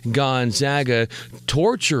 6 Gonzaga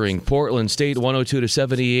torturing Portland State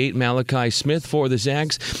 102-78. Malachi Smith for the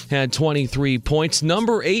Zags had 23 points.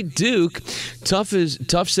 Number 8 Duke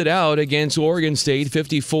toughs it out against Oregon State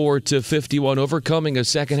 54-51, overcoming a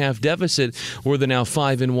second half deficit were the now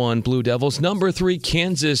 5-1 Blue Devils. Number 3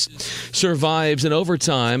 Kansas survives in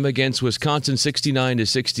overtime against Wisconsin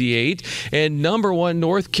 69-68, and number 1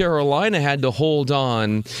 North Carolina had to hold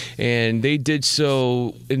on, and they did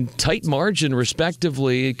so in tight margin,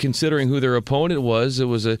 respectively, considering who their opponent was. It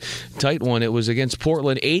was a tight one. It was against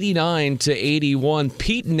Portland, 89-81.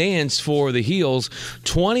 Pete Nance for the Heels,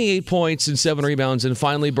 28 points and 7 rebounds. And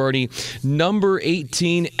finally, Bernie, number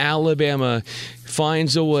 18 Alabama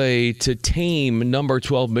finds a way to tame number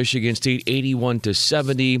 12 Michigan State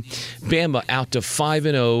 81-70. Bama out to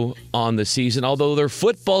 5-0 on the season, although their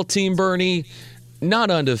football team, Bernie,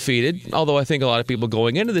 not undefeated, although I think a lot of people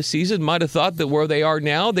going into the season might have thought that where they are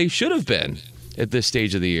now, they should have been at this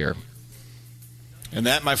stage of the year. And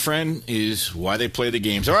that, my friend, is why they play the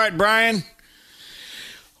games. All right, Brian.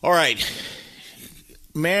 All right.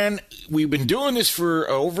 Man, we've been doing this for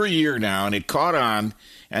over a year now, and it caught on.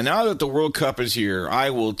 And now that the World Cup is here,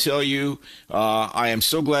 I will tell you, I am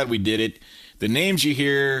so glad we did it. The names you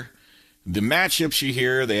hear, the matchups you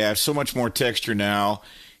hear, they have so much more texture now.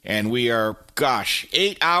 And we are,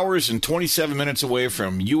 8 hours and 27 minutes away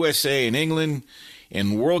from USA and England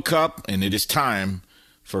in World Cup, and it is time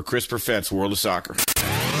for Chris Perfett's World of Soccer.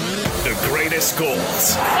 The greatest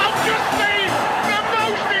goals. I've just seen the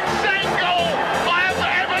most insane goal I have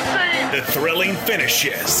ever seen. The thrilling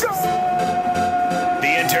finishes.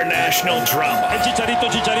 The international drama. El Chicharito.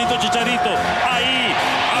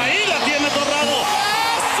 Ahí la tiene Torrado.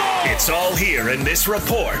 It's all here in this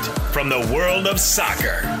report from the world of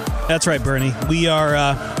soccer. That's right, Bernie. We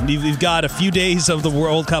are, we've got a few days of the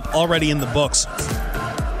World Cup already in the books.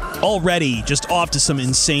 Already just off to some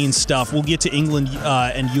insane stuff. We'll get to England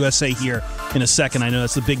and USA here in a second. I know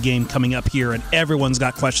that's the big game coming up here, and everyone's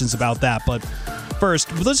got questions about that. But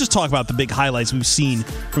first, let's just talk about the big highlights we've seen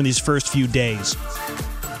from these first few days.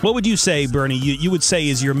 What would you say, Bernie, you would say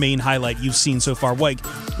is your main highlight you've seen so far?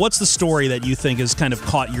 What's the story that you think has kind of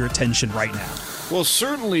caught your attention right now? Well,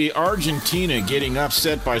 certainly Argentina getting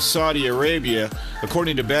upset by Saudi Arabia,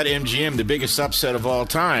 according to BetMGM, the biggest upset of all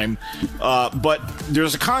time. But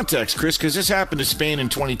there's a context, Chris, because this happened to Spain in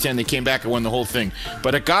 2010. They came back and won the whole thing.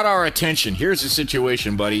 But it got our attention. Here's the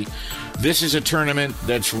situation, buddy. This is a tournament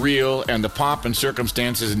that's real, and the pomp and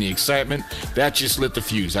circumstances and the excitement, that just lit the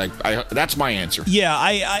fuse. That's my answer. Yeah,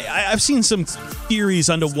 I've seen some theories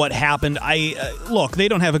onto what happened. Look, they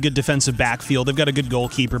don't have a good defensive backfield. They've got a good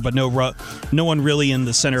goalkeeper, but no one really in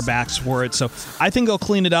the center backs for it. So I think they'll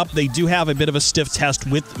clean it up. They do have a bit of a stiff test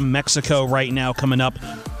with Mexico right now coming up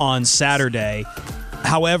on Saturday.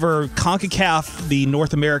 However, CONCACAF, the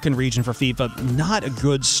North American region for FIFA, not a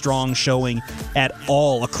good, strong showing at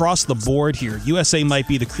all across the board here. USA might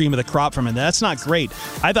be the cream of the crop from it. That's not great.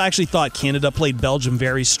 I actually thought Canada played Belgium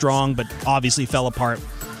very strong, but obviously fell apart.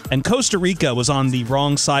 And Costa Rica was on the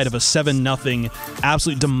wrong side of a 7-0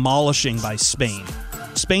 absolute demolishing by Spain.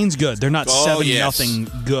 Spain's good. They're not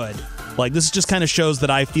 7-0 good. Like, this just kind of shows that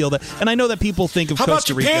I feel that, and I know that people think of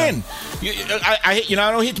Costa Rica. How about Japan?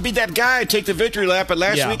 I don't hate to be that guy, take the victory lap, but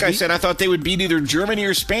last week I said I thought they would beat either Germany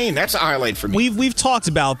or Spain. That's a highlight for me. We've talked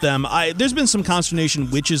about them. There's been some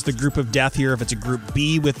consternation which is the group of death here, if it's a Group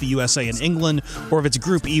B with the USA and England, or if it's a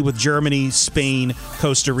Group E with Germany, Spain,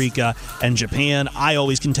 Costa Rica, and Japan. I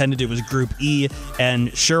always contended it was Group E,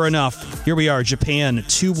 and sure enough, here we are, Japan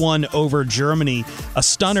 2-1 over Germany. A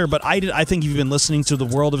stunner, but I think if you've been listening to the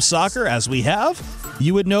world of soccer, as we have,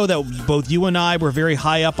 you would know that both you and I were very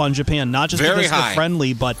high up on Japan, not just because they're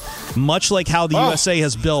friendly, but much like how the USA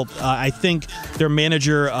has built. I think their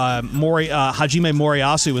manager, Hajime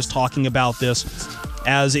Moriyasu, was talking about this,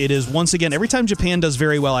 as it is, once again, every time Japan does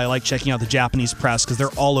very well, I like checking out the Japanese press because they're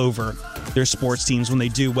all over their sports teams when they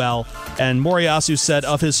do well. And Moriyasu said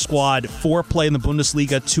of his squad, 4 play in the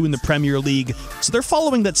Bundesliga, 2 in the Premier League. So they're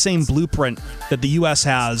following that same blueprint that the U.S.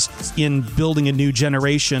 has in building a new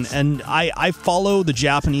generation. And I follow the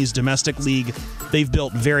Japanese domestic league. They've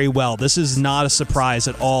built very well. This is not a surprise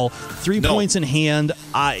at all. 3 points in hand.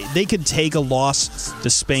 They could take a loss to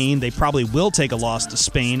Spain. They probably will take a loss to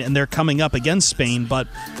Spain, and they're coming up against Spain. But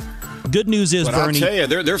good news is, Bernie, I'll tell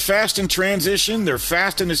you, they're fast in transition. They're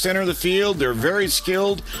fast in the center of the field. They're very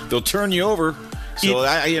skilled. They'll turn you over. So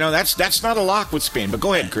that's not a lock with Spain. But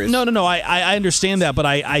go ahead, Chris. No. I understand that, but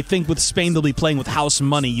I think with Spain they'll be playing with house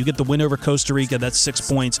money. You get the win over Costa Rica, that's 6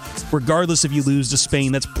 points. Regardless if you lose to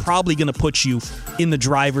Spain, that's probably going to put you in the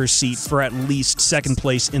driver's seat for at least second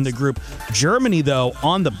place in the group. Germany, though,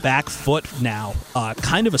 on the back foot now,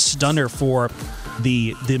 kind of a stunner for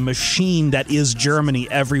the machine that is Germany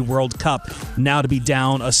every World Cup, now to be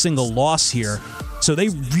down a single loss here. So they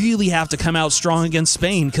really have to come out strong against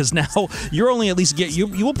Spain, because now you're only at least you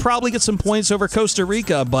will probably get some points over Costa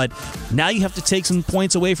Rica, but now you have to take some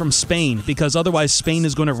points away from Spain, because otherwise Spain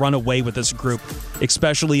is going to run away with this group,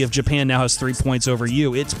 especially if Japan now has 3 points over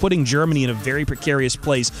you. It's putting Germany in a very precarious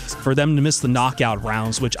place for them to miss the knockout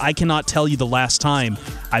rounds, which I cannot tell you the last time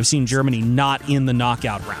I've seen Germany not in the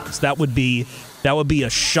knockout rounds. That would be a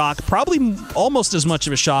shock, probably almost as much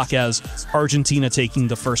of a shock as Argentina taking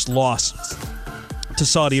the first loss to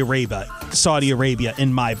Saudi Arabia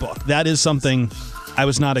in my book. That is something I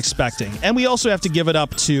was not expecting. And we also have to give it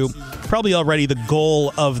up to probably already the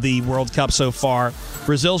goal of the World Cup so far,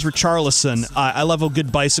 Brazil's Richarlison. I love a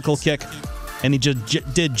good bicycle kick, and he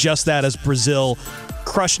did just that as Brazil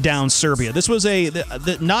crushed down Serbia. This was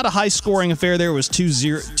not a high-scoring affair there. It was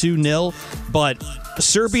 2-0, but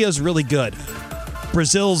Serbia's really good.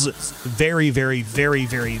 Brazil's very, very, very,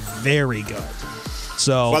 very, very good.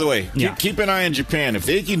 So, by the way, keep an eye on Japan. If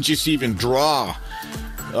they can just even draw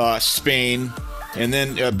Spain and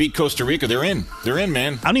then beat Costa Rica, they're in. They're in,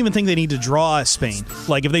 man. I don't even think they need to draw Spain.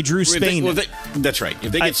 Like, if they drew Spain... that's right.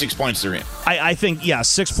 If they get 6 points, they're in. I think,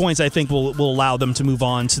 6 points, I think, will allow them to move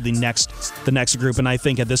on to the next group. And I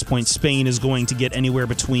think at this point, Spain is going to get anywhere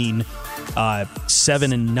between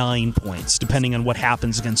 7 and 9 points, depending on what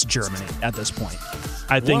happens against Germany at this point.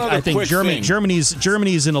 I think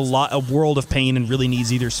Germany's in a world of pain and really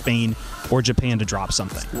needs either Spain or Japan to drop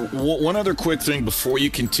something. One other quick thing before you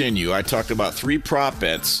continue. I talked about 3 prop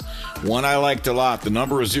bets. One I liked a lot. The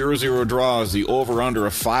number of 0-0 draws, the over-under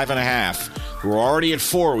of 5.5. We're already at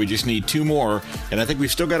 4. We just need 2 more. And I think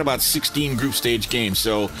we've still got about 16 group stage games.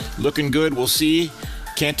 So looking good. We'll see.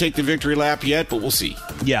 Can't take the victory lap yet, but we'll see.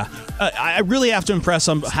 Yeah. I really have to impress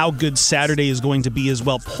on how good Saturday is going to be as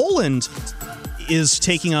well. Poland is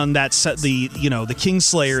taking on the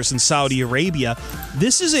Kingslayers in Saudi Arabia.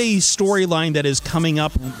 This is a storyline that is coming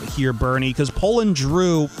up here, Bernie, because Poland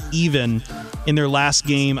drew even in their last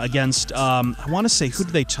game against, I want to say, who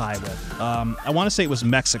did they tie with? I want to say it was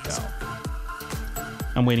Mexico.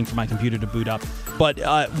 I'm waiting for my computer to boot up. But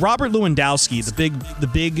Robert Lewandowski, the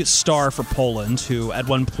big star for Poland, who at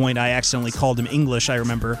one point I accidentally called him English, I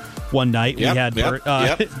remember one night. We had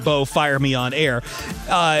Bo fire me on air.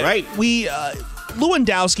 Right.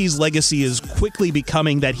 Lewandowski's legacy is quickly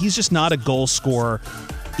becoming that he's just not a goal scorer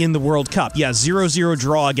in the World Cup. Yeah, 0-0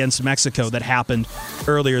 draw against Mexico that happened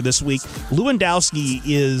earlier this week. Lewandowski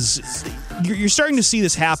is... You're starting to see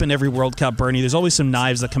this happen every World Cup, Bernie. There's always some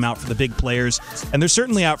knives that come out for the big players, and they're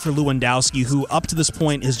certainly out for Lewandowski, who up to this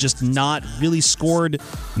point has just not really scored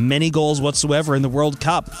many goals whatsoever in the World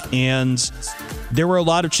Cup. And there were a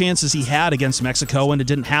lot of chances he had against Mexico, and it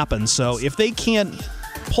didn't happen. So if they can't...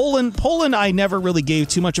 Poland, I never really gave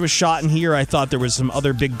too much of a shot in here. I thought there was some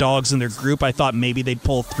other big dogs in their group. I thought maybe they'd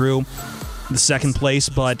pull through the second place,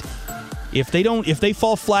 but if they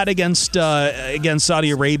fall flat against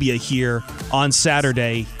Saudi Arabia here on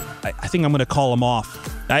Saturday, I think I'm going to call them off.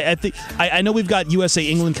 I know we've got USA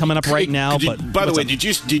England coming up right now, but by the way, did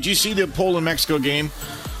you see the Poland Mexico game?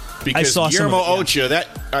 Because Guillermo Ochoa,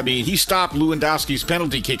 he stopped Lewandowski's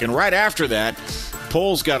penalty kick, and right after that,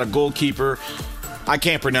 Poles got a goalkeeper. I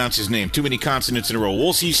can't pronounce his name. Too many consonants in a row.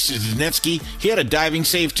 Wolski Szczesnecki, he had a diving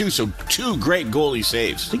save too, so 2 great goalie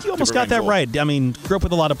saves. I think you almost got that right. I mean, grew up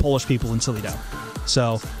with a lot of Polish people in Toledo.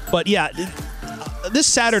 So, but yeah, this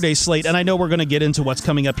Saturday slate, and I know we're going to get into what's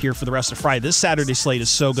coming up here for the rest of Friday. This Saturday slate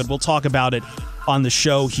is so good. We'll talk about it on the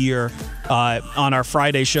show here, on our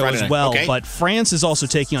Friday show as well. Okay. But France is also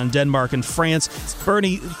taking on Denmark, and France,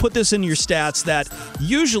 Bernie, put this in your stats that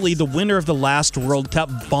usually the winner of the last World Cup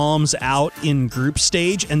bombs out in group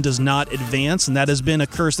stage and does not advance, and that has been a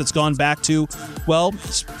curse that's gone back to, well,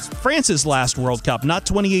 France's last World Cup, not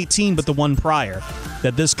 2018, but the one prior.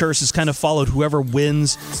 That this curse has kind of followed whoever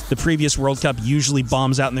wins the previous World Cup usually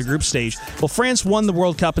bombs out in the group stage. Well, France won the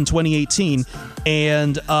World Cup in 2018,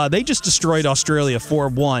 and they just destroyed Australia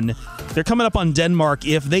 4-1. They're coming up on Denmark.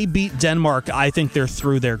 If they beat Denmark, I think they're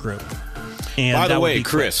through their group. And by the way,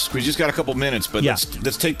 Chris, we just got a couple minutes, but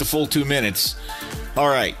let's take the full 2 minutes. All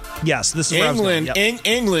right. Yes, this is England.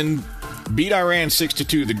 England beat Iran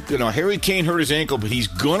 6-2. Harry Kane hurt his ankle, but he's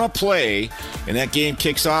gonna play, and that game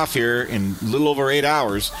kicks off here in a little over 8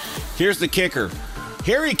 hours. Here's the kicker.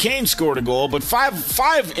 Harry Kane scored a goal, but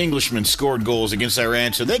five Englishmen scored goals against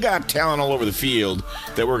Iran, so they got talent all over the field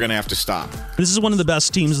that we're going to have to stop. This is one of the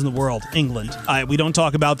best teams in the world, England. We don't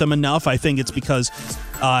talk about them enough. I think it's because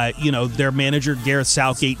their manager, Gareth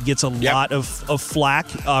Southgate, gets a lot of flack,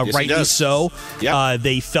 rightly so. Yep.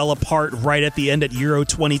 They fell apart right at the end at Euro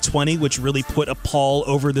 2020, which really put a pall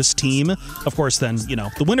over this team. Of course, then,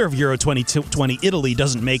 the winner of Euro 2020, Italy,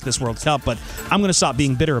 doesn't make this World Cup, but I'm going to stop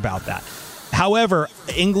being bitter about that. However,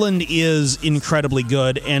 England is incredibly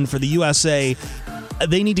good, and for the USA,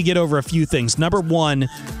 they need to get over a few things. Number one,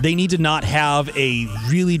 they need to not have a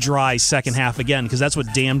really dry second half again, because that's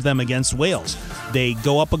what damned them against Wales. They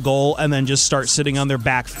go up a goal and then just start sitting on their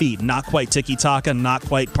back feet. Not quite tiki-taka, not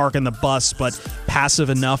quite parking the bus, but passive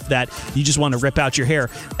enough that you just want to rip out your hair.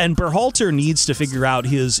 And Berhalter needs to figure out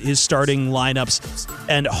his starting lineups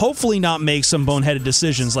and hopefully not make some boneheaded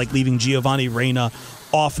decisions like leaving Giovanni Reina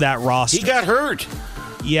off that roster. He got hurt.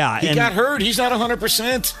 Yeah. He got hurt. He's not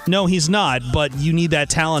 100%. No, he's not, but you need that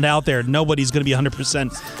talent out there. Nobody's going to be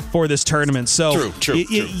 100% for this tournament. So True.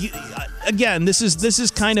 Again, this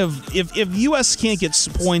is kind of, if U.S. can't get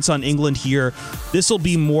points on England here, this will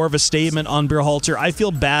be more of a statement on Berhalter. I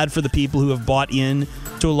feel bad for the people who have bought in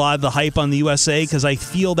to a lot of the hype on the USA, because I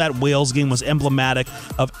feel that Wales game was emblematic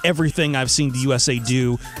of everything I've seen the USA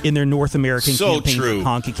do in their North American campaign for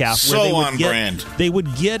CONCACAF. Where they would brand. They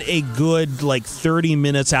would get a good 30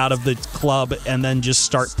 minutes out of the club and then just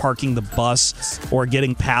start parking the bus or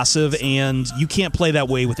getting passive, and you can't play that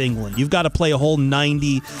way with England. You've got to play a whole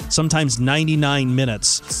 90, sometimes 99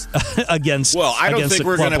 minutes against. Well, I don't think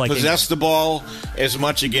we're going to possess the ball as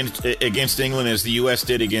much against England as the U.S.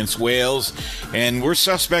 did against Wales, and we're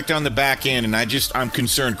suspect on the back end, and I'm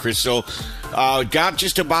concerned, Chris. So, got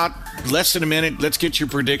just about less than a minute. Let's get your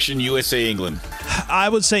prediction: USA England. I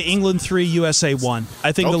would say England 3, USA 1.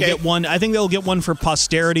 I think they'll get one. I think they'll get one for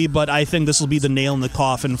posterity, but I think this will be the nail in the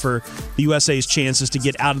coffin for the USA's chances to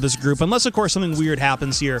get out of this group. Unless, of course, something weird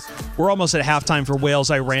happens here. We're almost at halftime for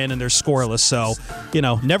Wales, Iran, and they're scoreless. So,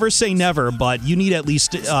 never say never, but you need at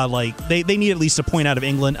least they need at least a point out of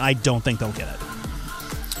England. I don't think they'll get it.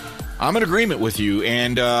 I'm in agreement with you,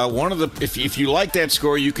 and if you like that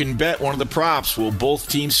score, you can bet one of the props. Will both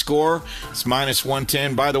teams score? It's minus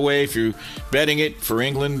 110. By the way, if you're betting it for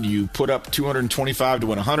England, you put up 225 to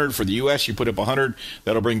win 100. For the U.S., you put up 100.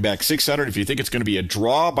 That'll bring back 600. If you think it's going to be a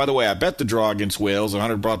draw, by the way, I bet the draw against Wales.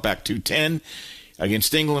 100 brought back 210.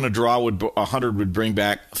 Against England, a draw 100 would bring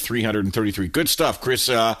back 333. Good stuff, Chris.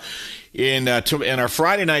 In our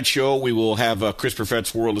Friday night show, we will have Chris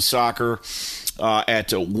Perfett's World of Soccer. At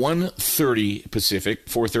 1:30 Pacific,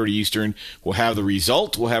 4:30 Eastern. We'll have the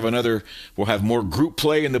result. We'll have more group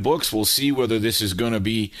play in the books. We'll see whether this is going to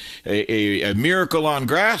be a miracle on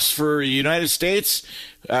grass for the United States.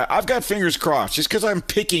 I've got fingers crossed. Just because I'm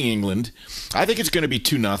picking England, I think it's going to be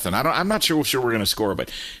 2-0. I'm not sure we're going to score, but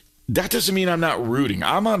that doesn't mean I'm not rooting.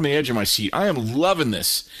 I'm on the edge of my seat. I am loving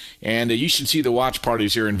this. And you should see the watch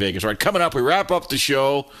parties here in Vegas. All right, coming up, we wrap up the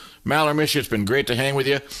show. Maller Misha, it's been great to hang with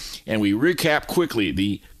you. And we recap quickly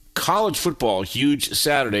the college football huge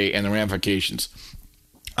Saturday and the ramifications.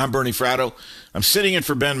 I'm Bernie Fratto. I'm sitting in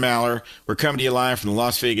for Ben Maller. We're coming to you live from the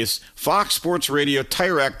Las Vegas Fox Sports Radio,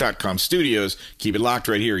 TireRack.com studios. Keep it locked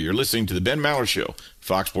right here. You're listening to the Ben Maller Show,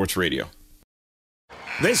 Fox Sports Radio.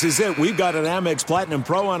 This is it. We've got an Amex Platinum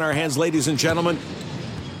Pro on our hands, ladies and gentlemen.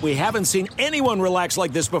 We haven't seen anyone relax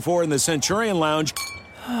like this before in the Centurion Lounge.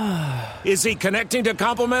 Is he connecting to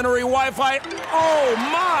complimentary Wi-Fi? Oh,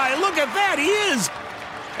 my! Look at that! He is!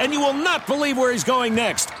 And you will not believe where he's going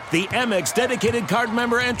next. The Amex dedicated card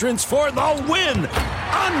member entrance for the win.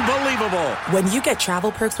 Unbelievable. When you get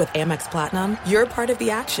travel perks with Amex Platinum, you're part of the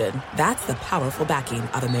action. That's the powerful backing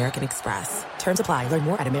of American Express. Terms apply. Learn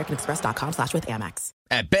more at americanexpress.com/withAmex.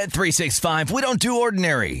 At Bet365, we don't do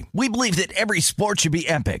ordinary. We believe that every sport should be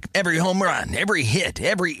epic. Every home run, every hit,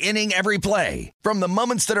 every inning, every play. From the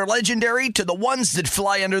moments that are legendary to the ones that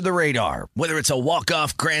fly under the radar. Whether it's a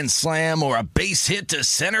walk-off grand slam or a base hit to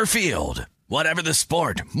center field. Whatever the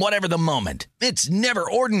sport, whatever the moment. It's never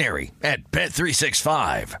ordinary at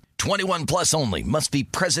Bet365. 21 plus only. Must be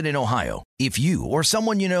present in Ohio. If you or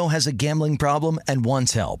someone you know has a gambling problem and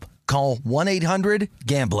wants help, call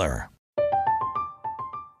 1-800-GAMBLER.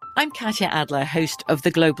 I'm Katya Adler, host of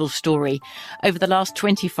The Global Story. Over the last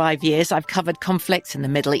 25 years, I've covered conflicts in the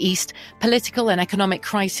Middle East, political and economic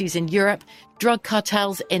crises in Europe, drug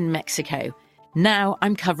cartels in Mexico. Now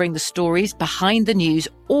I'm covering the stories behind the news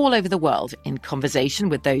all over the world in conversation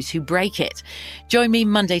with those who break it. Join me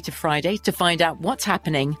Monday to Friday to find out what's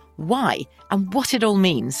happening, why, and what it all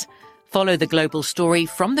means. Follow The Global Story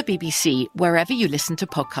from the BBC wherever you listen to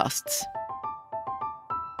podcasts.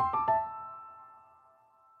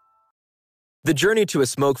 The journey to a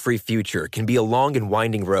smoke-free future can be a long and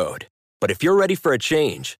winding road. But if you're ready for a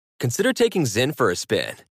change, consider taking Zyn for a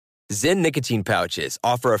spin. Zyn nicotine pouches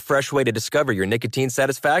offer a fresh way to discover your nicotine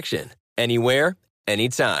satisfaction. Anywhere,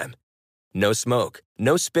 anytime. No smoke,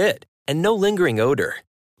 no spit, and no lingering odor.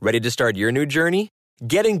 Ready to start your new journey?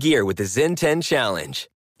 Get in gear with the Zyn 10 Challenge.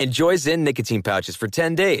 Enjoy Zyn nicotine pouches for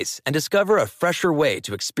 10 days and discover a fresher way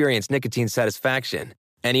to experience nicotine satisfaction.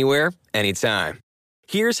 Anywhere, anytime.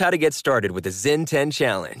 Here's how to get started with the Zyn 10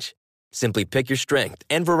 Challenge. Simply pick your strength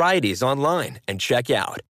and varieties online and check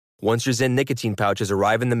out. Once your Zyn nicotine pouches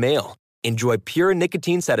arrive in the mail, enjoy pure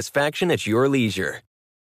nicotine satisfaction at your leisure.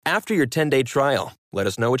 After your 10-day trial, let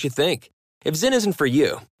us know what you think. If Zyn isn't for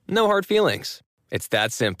you, no hard feelings. It's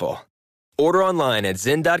that simple. Order online at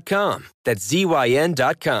Zyn.com, that's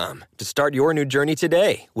ZYN.com, to start your new journey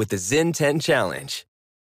today with the Zyn 10 Challenge.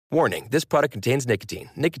 Warning, this product contains nicotine.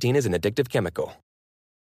 Nicotine is an addictive chemical.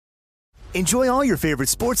 Enjoy all your favorite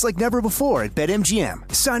sports like never before at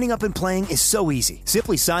BetMGM. Signing up and playing is so easy.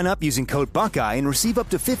 Simply sign up using code Buckeye and receive up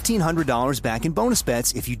to $1,500 back in bonus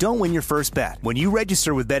bets if you don't win your first bet. When you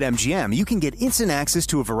register with BetMGM, you can get instant access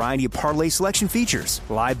to a variety of parlay selection features,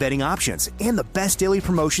 live betting options, and the best daily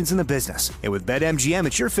promotions in the business. And with BetMGM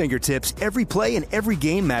at your fingertips, every play and every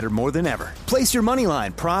game matter more than ever. Place your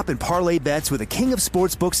moneyline, prop, and parlay bets with the king of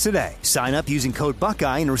sportsbooks today. Sign up using code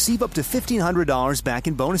Buckeye and receive up to $1,500 back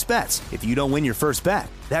in bonus bets if you don't win your first bet.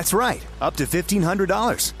 That's right, up to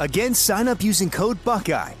 $1,500. Again, sign up using code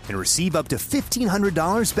Buckeye and receive up to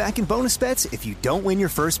 $1,500 back in bonus bets if you don't win your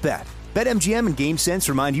first bet. BetMGM and GameSense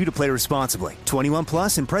remind you to play responsibly. 21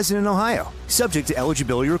 plus and present in Ohio. Subject to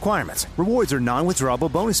eligibility requirements. Rewards are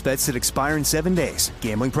non-withdrawable bonus bets that expire in 7 days.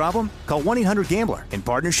 Gambling problem? Call 1-800-GAMBLER in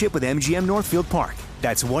partnership with MGM Northfield Park.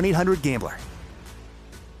 That's 1-800-GAMBLER.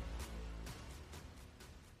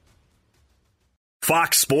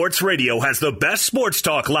 Fox Sports Radio has the best sports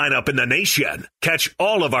talk lineup in the nation. Catch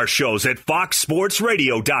all of our shows at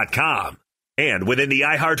foxsportsradio.com. And within the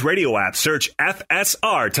iHeartRadio app, search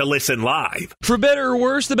FSR to listen live. For better or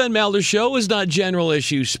worse, the Ben Maller Show is not general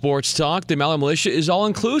issue sports talk. The Maller Militia is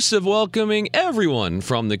all-inclusive, welcoming everyone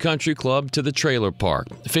from the country club to the trailer park.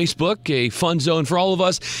 Facebook, a fun zone for all of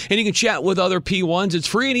us, and you can chat with other P1s. It's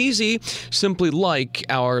free and easy. Simply like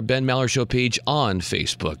our Ben Maller Show page on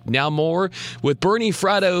Facebook. Now more with Bernie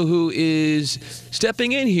Fratto, who is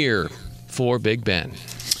stepping in here for Big Ben.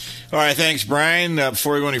 All right, thanks, Brian.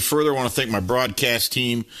 Before we go any further, I want to thank my broadcast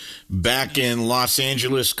team back in Los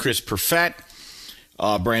Angeles, Chris Perfett,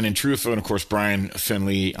 Brandon Truffaut, and, of course, Brian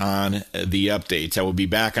Finley on the updates. I will be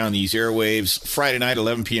back on these airwaves Friday night,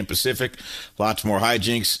 11 p.m. Pacific. Lots more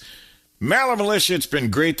hijinks. Maller Militia, it's been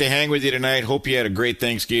great to hang with you tonight. Hope you had a great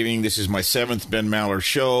Thanksgiving. This is my 7th Ben Maller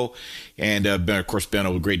show. And, of course, Ben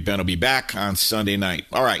will be back on Sunday night.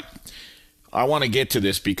 All right. I want to get to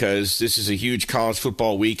this because this is a huge college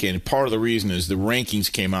football weekend. Part of the reason is the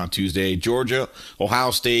rankings came out Tuesday. Georgia,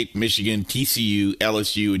 Ohio State, Michigan, TCU,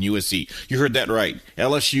 LSU, and USC. You heard that right.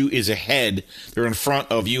 LSU is ahead. They're in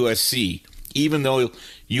front of USC. Even though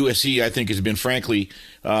USC, I think, has been, frankly,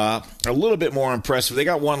 a little bit more impressive. They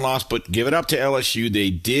got one loss, but give it up to LSU. They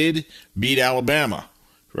did beat Alabama,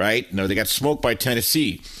 right? No, they got smoked by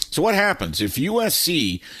Tennessee. So what happens? If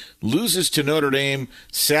USC loses to Notre Dame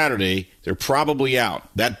Saturday, they're probably out.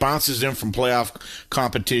 That bounces them from playoff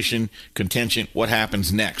contention. What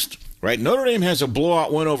happens next? Right? Notre Dame has a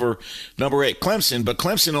blowout win over number 8 Clemson, but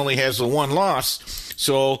Clemson only has the one loss.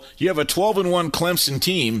 So you have a 12-1 Clemson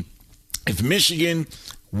team. If Michigan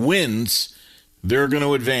wins, they're going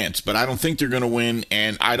to advance, but I don't think they're going to win,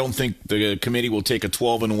 and I don't think the committee will take a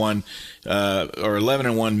 12-1 or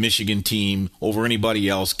 11-1 Michigan team over anybody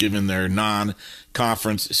else given their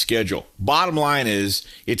non-conference schedule. Bottom line is,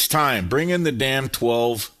 it's time. Bring in the damn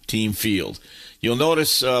 12-team field. You'll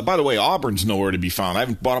notice, by the way, Auburn's nowhere to be found. I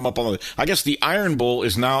haven't brought them up on the... I guess the Iron Bowl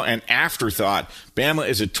is now an afterthought. Bama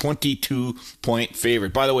is a 22-point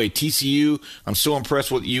favorite. By the way, TCU, I'm so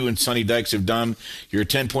impressed with you and Sonny Dykes have done. You're a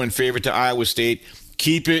 10-point favorite to Iowa State.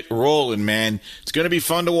 Keep it rolling, man. It's going to be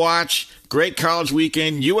fun to watch. Great college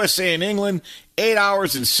weekend. USA and England, 8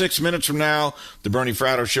 hours and 6 minutes from now. The Bernie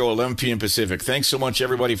Fratto Show, 11 p.m. Pacific. Thanks so much,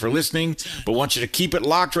 everybody, for listening. But want you to keep it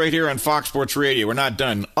locked right here on Fox Sports Radio. We're not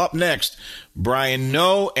done. Up next, Brian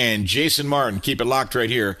Noe and Jason Martin. Keep it locked right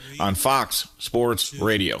here on Fox Sports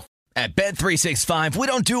Radio. At Bet365, we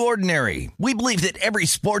don't do ordinary. We believe that every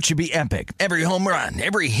sport should be epic. Every home run,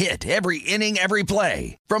 every hit, every inning, every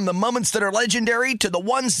play. From the moments that are legendary to the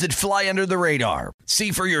ones that fly under the radar.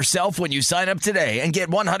 See for yourself when you sign up today and get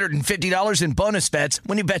 $150 in bonus bets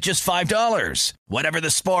when you bet just $5. Whatever the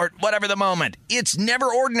sport, whatever the moment, it's never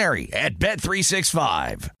ordinary at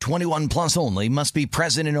Bet365. 21 plus only. Must be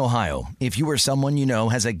present in Ohio. If you or someone you know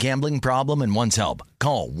has a gambling problem and wants help,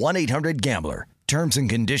 call 1-800-GAMBLER. Terms and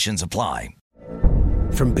conditions apply.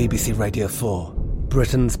 From BBC Radio 4,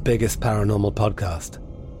 Britain's biggest paranormal podcast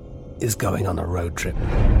is going on a road trip.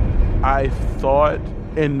 I thought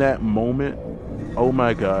in that moment, oh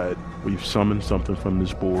my God, we've summoned something from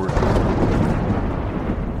this board.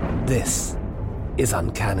 This is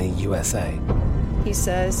Uncanny USA. He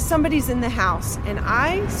says, somebody's in the house, and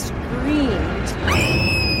I screamed.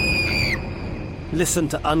 Listen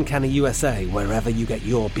to Uncanny USA wherever you get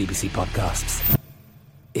your BBC podcasts,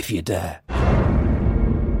 if you dare.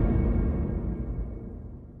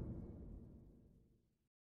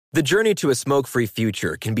 The journey to a smoke-free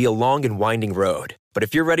future can be a long and winding road. But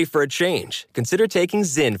if you're ready for a change, consider taking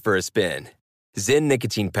Zyn for a spin. Zyn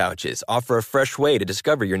nicotine pouches offer a fresh way to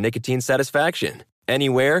discover your nicotine satisfaction.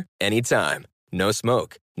 Anywhere, anytime. No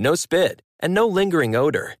smoke, no spit, and no lingering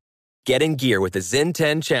odor. Get in gear with the Zyn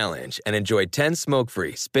 10 Challenge and enjoy 10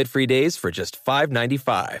 smoke-free, spit-free days for just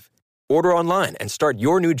 $5.95. Order online and start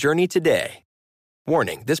your new journey today.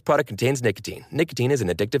 Warning, this product contains nicotine. Nicotine is an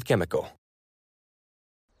addictive chemical.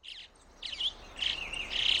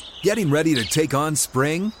 Getting ready to take on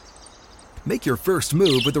spring? Make your first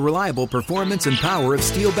move with the reliable performance and power of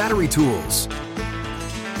Steel battery tools.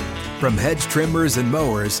 From hedge trimmers and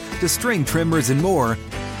mowers to string trimmers and more,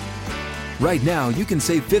 right now you can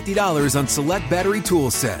save $50 on select battery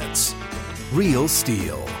tool sets. Real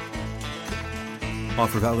Steel.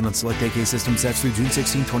 Offer valid on select AK system sets through June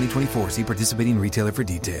 16, 2024. See participating retailer for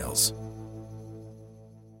details.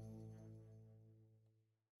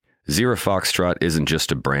 Zero Foxtrot isn't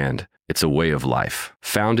just a brand, it's a way of life.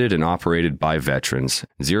 Founded and operated by veterans,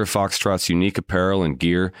 Zero Foxtrot's unique apparel and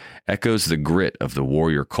gear echoes the grit of the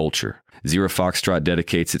warrior culture. Zero Foxtrot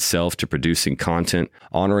dedicates itself to producing content,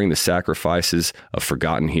 honoring the sacrifices of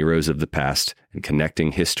forgotten heroes of the past, and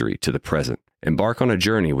connecting history to the present. Embark on a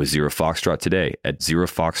journey with Zero Foxtrot today at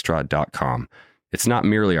zerofoxtrot.com. It's not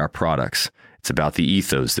merely our products, it's about the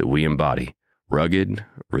ethos that we embody. Rugged,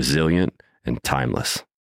 resilient, and timeless.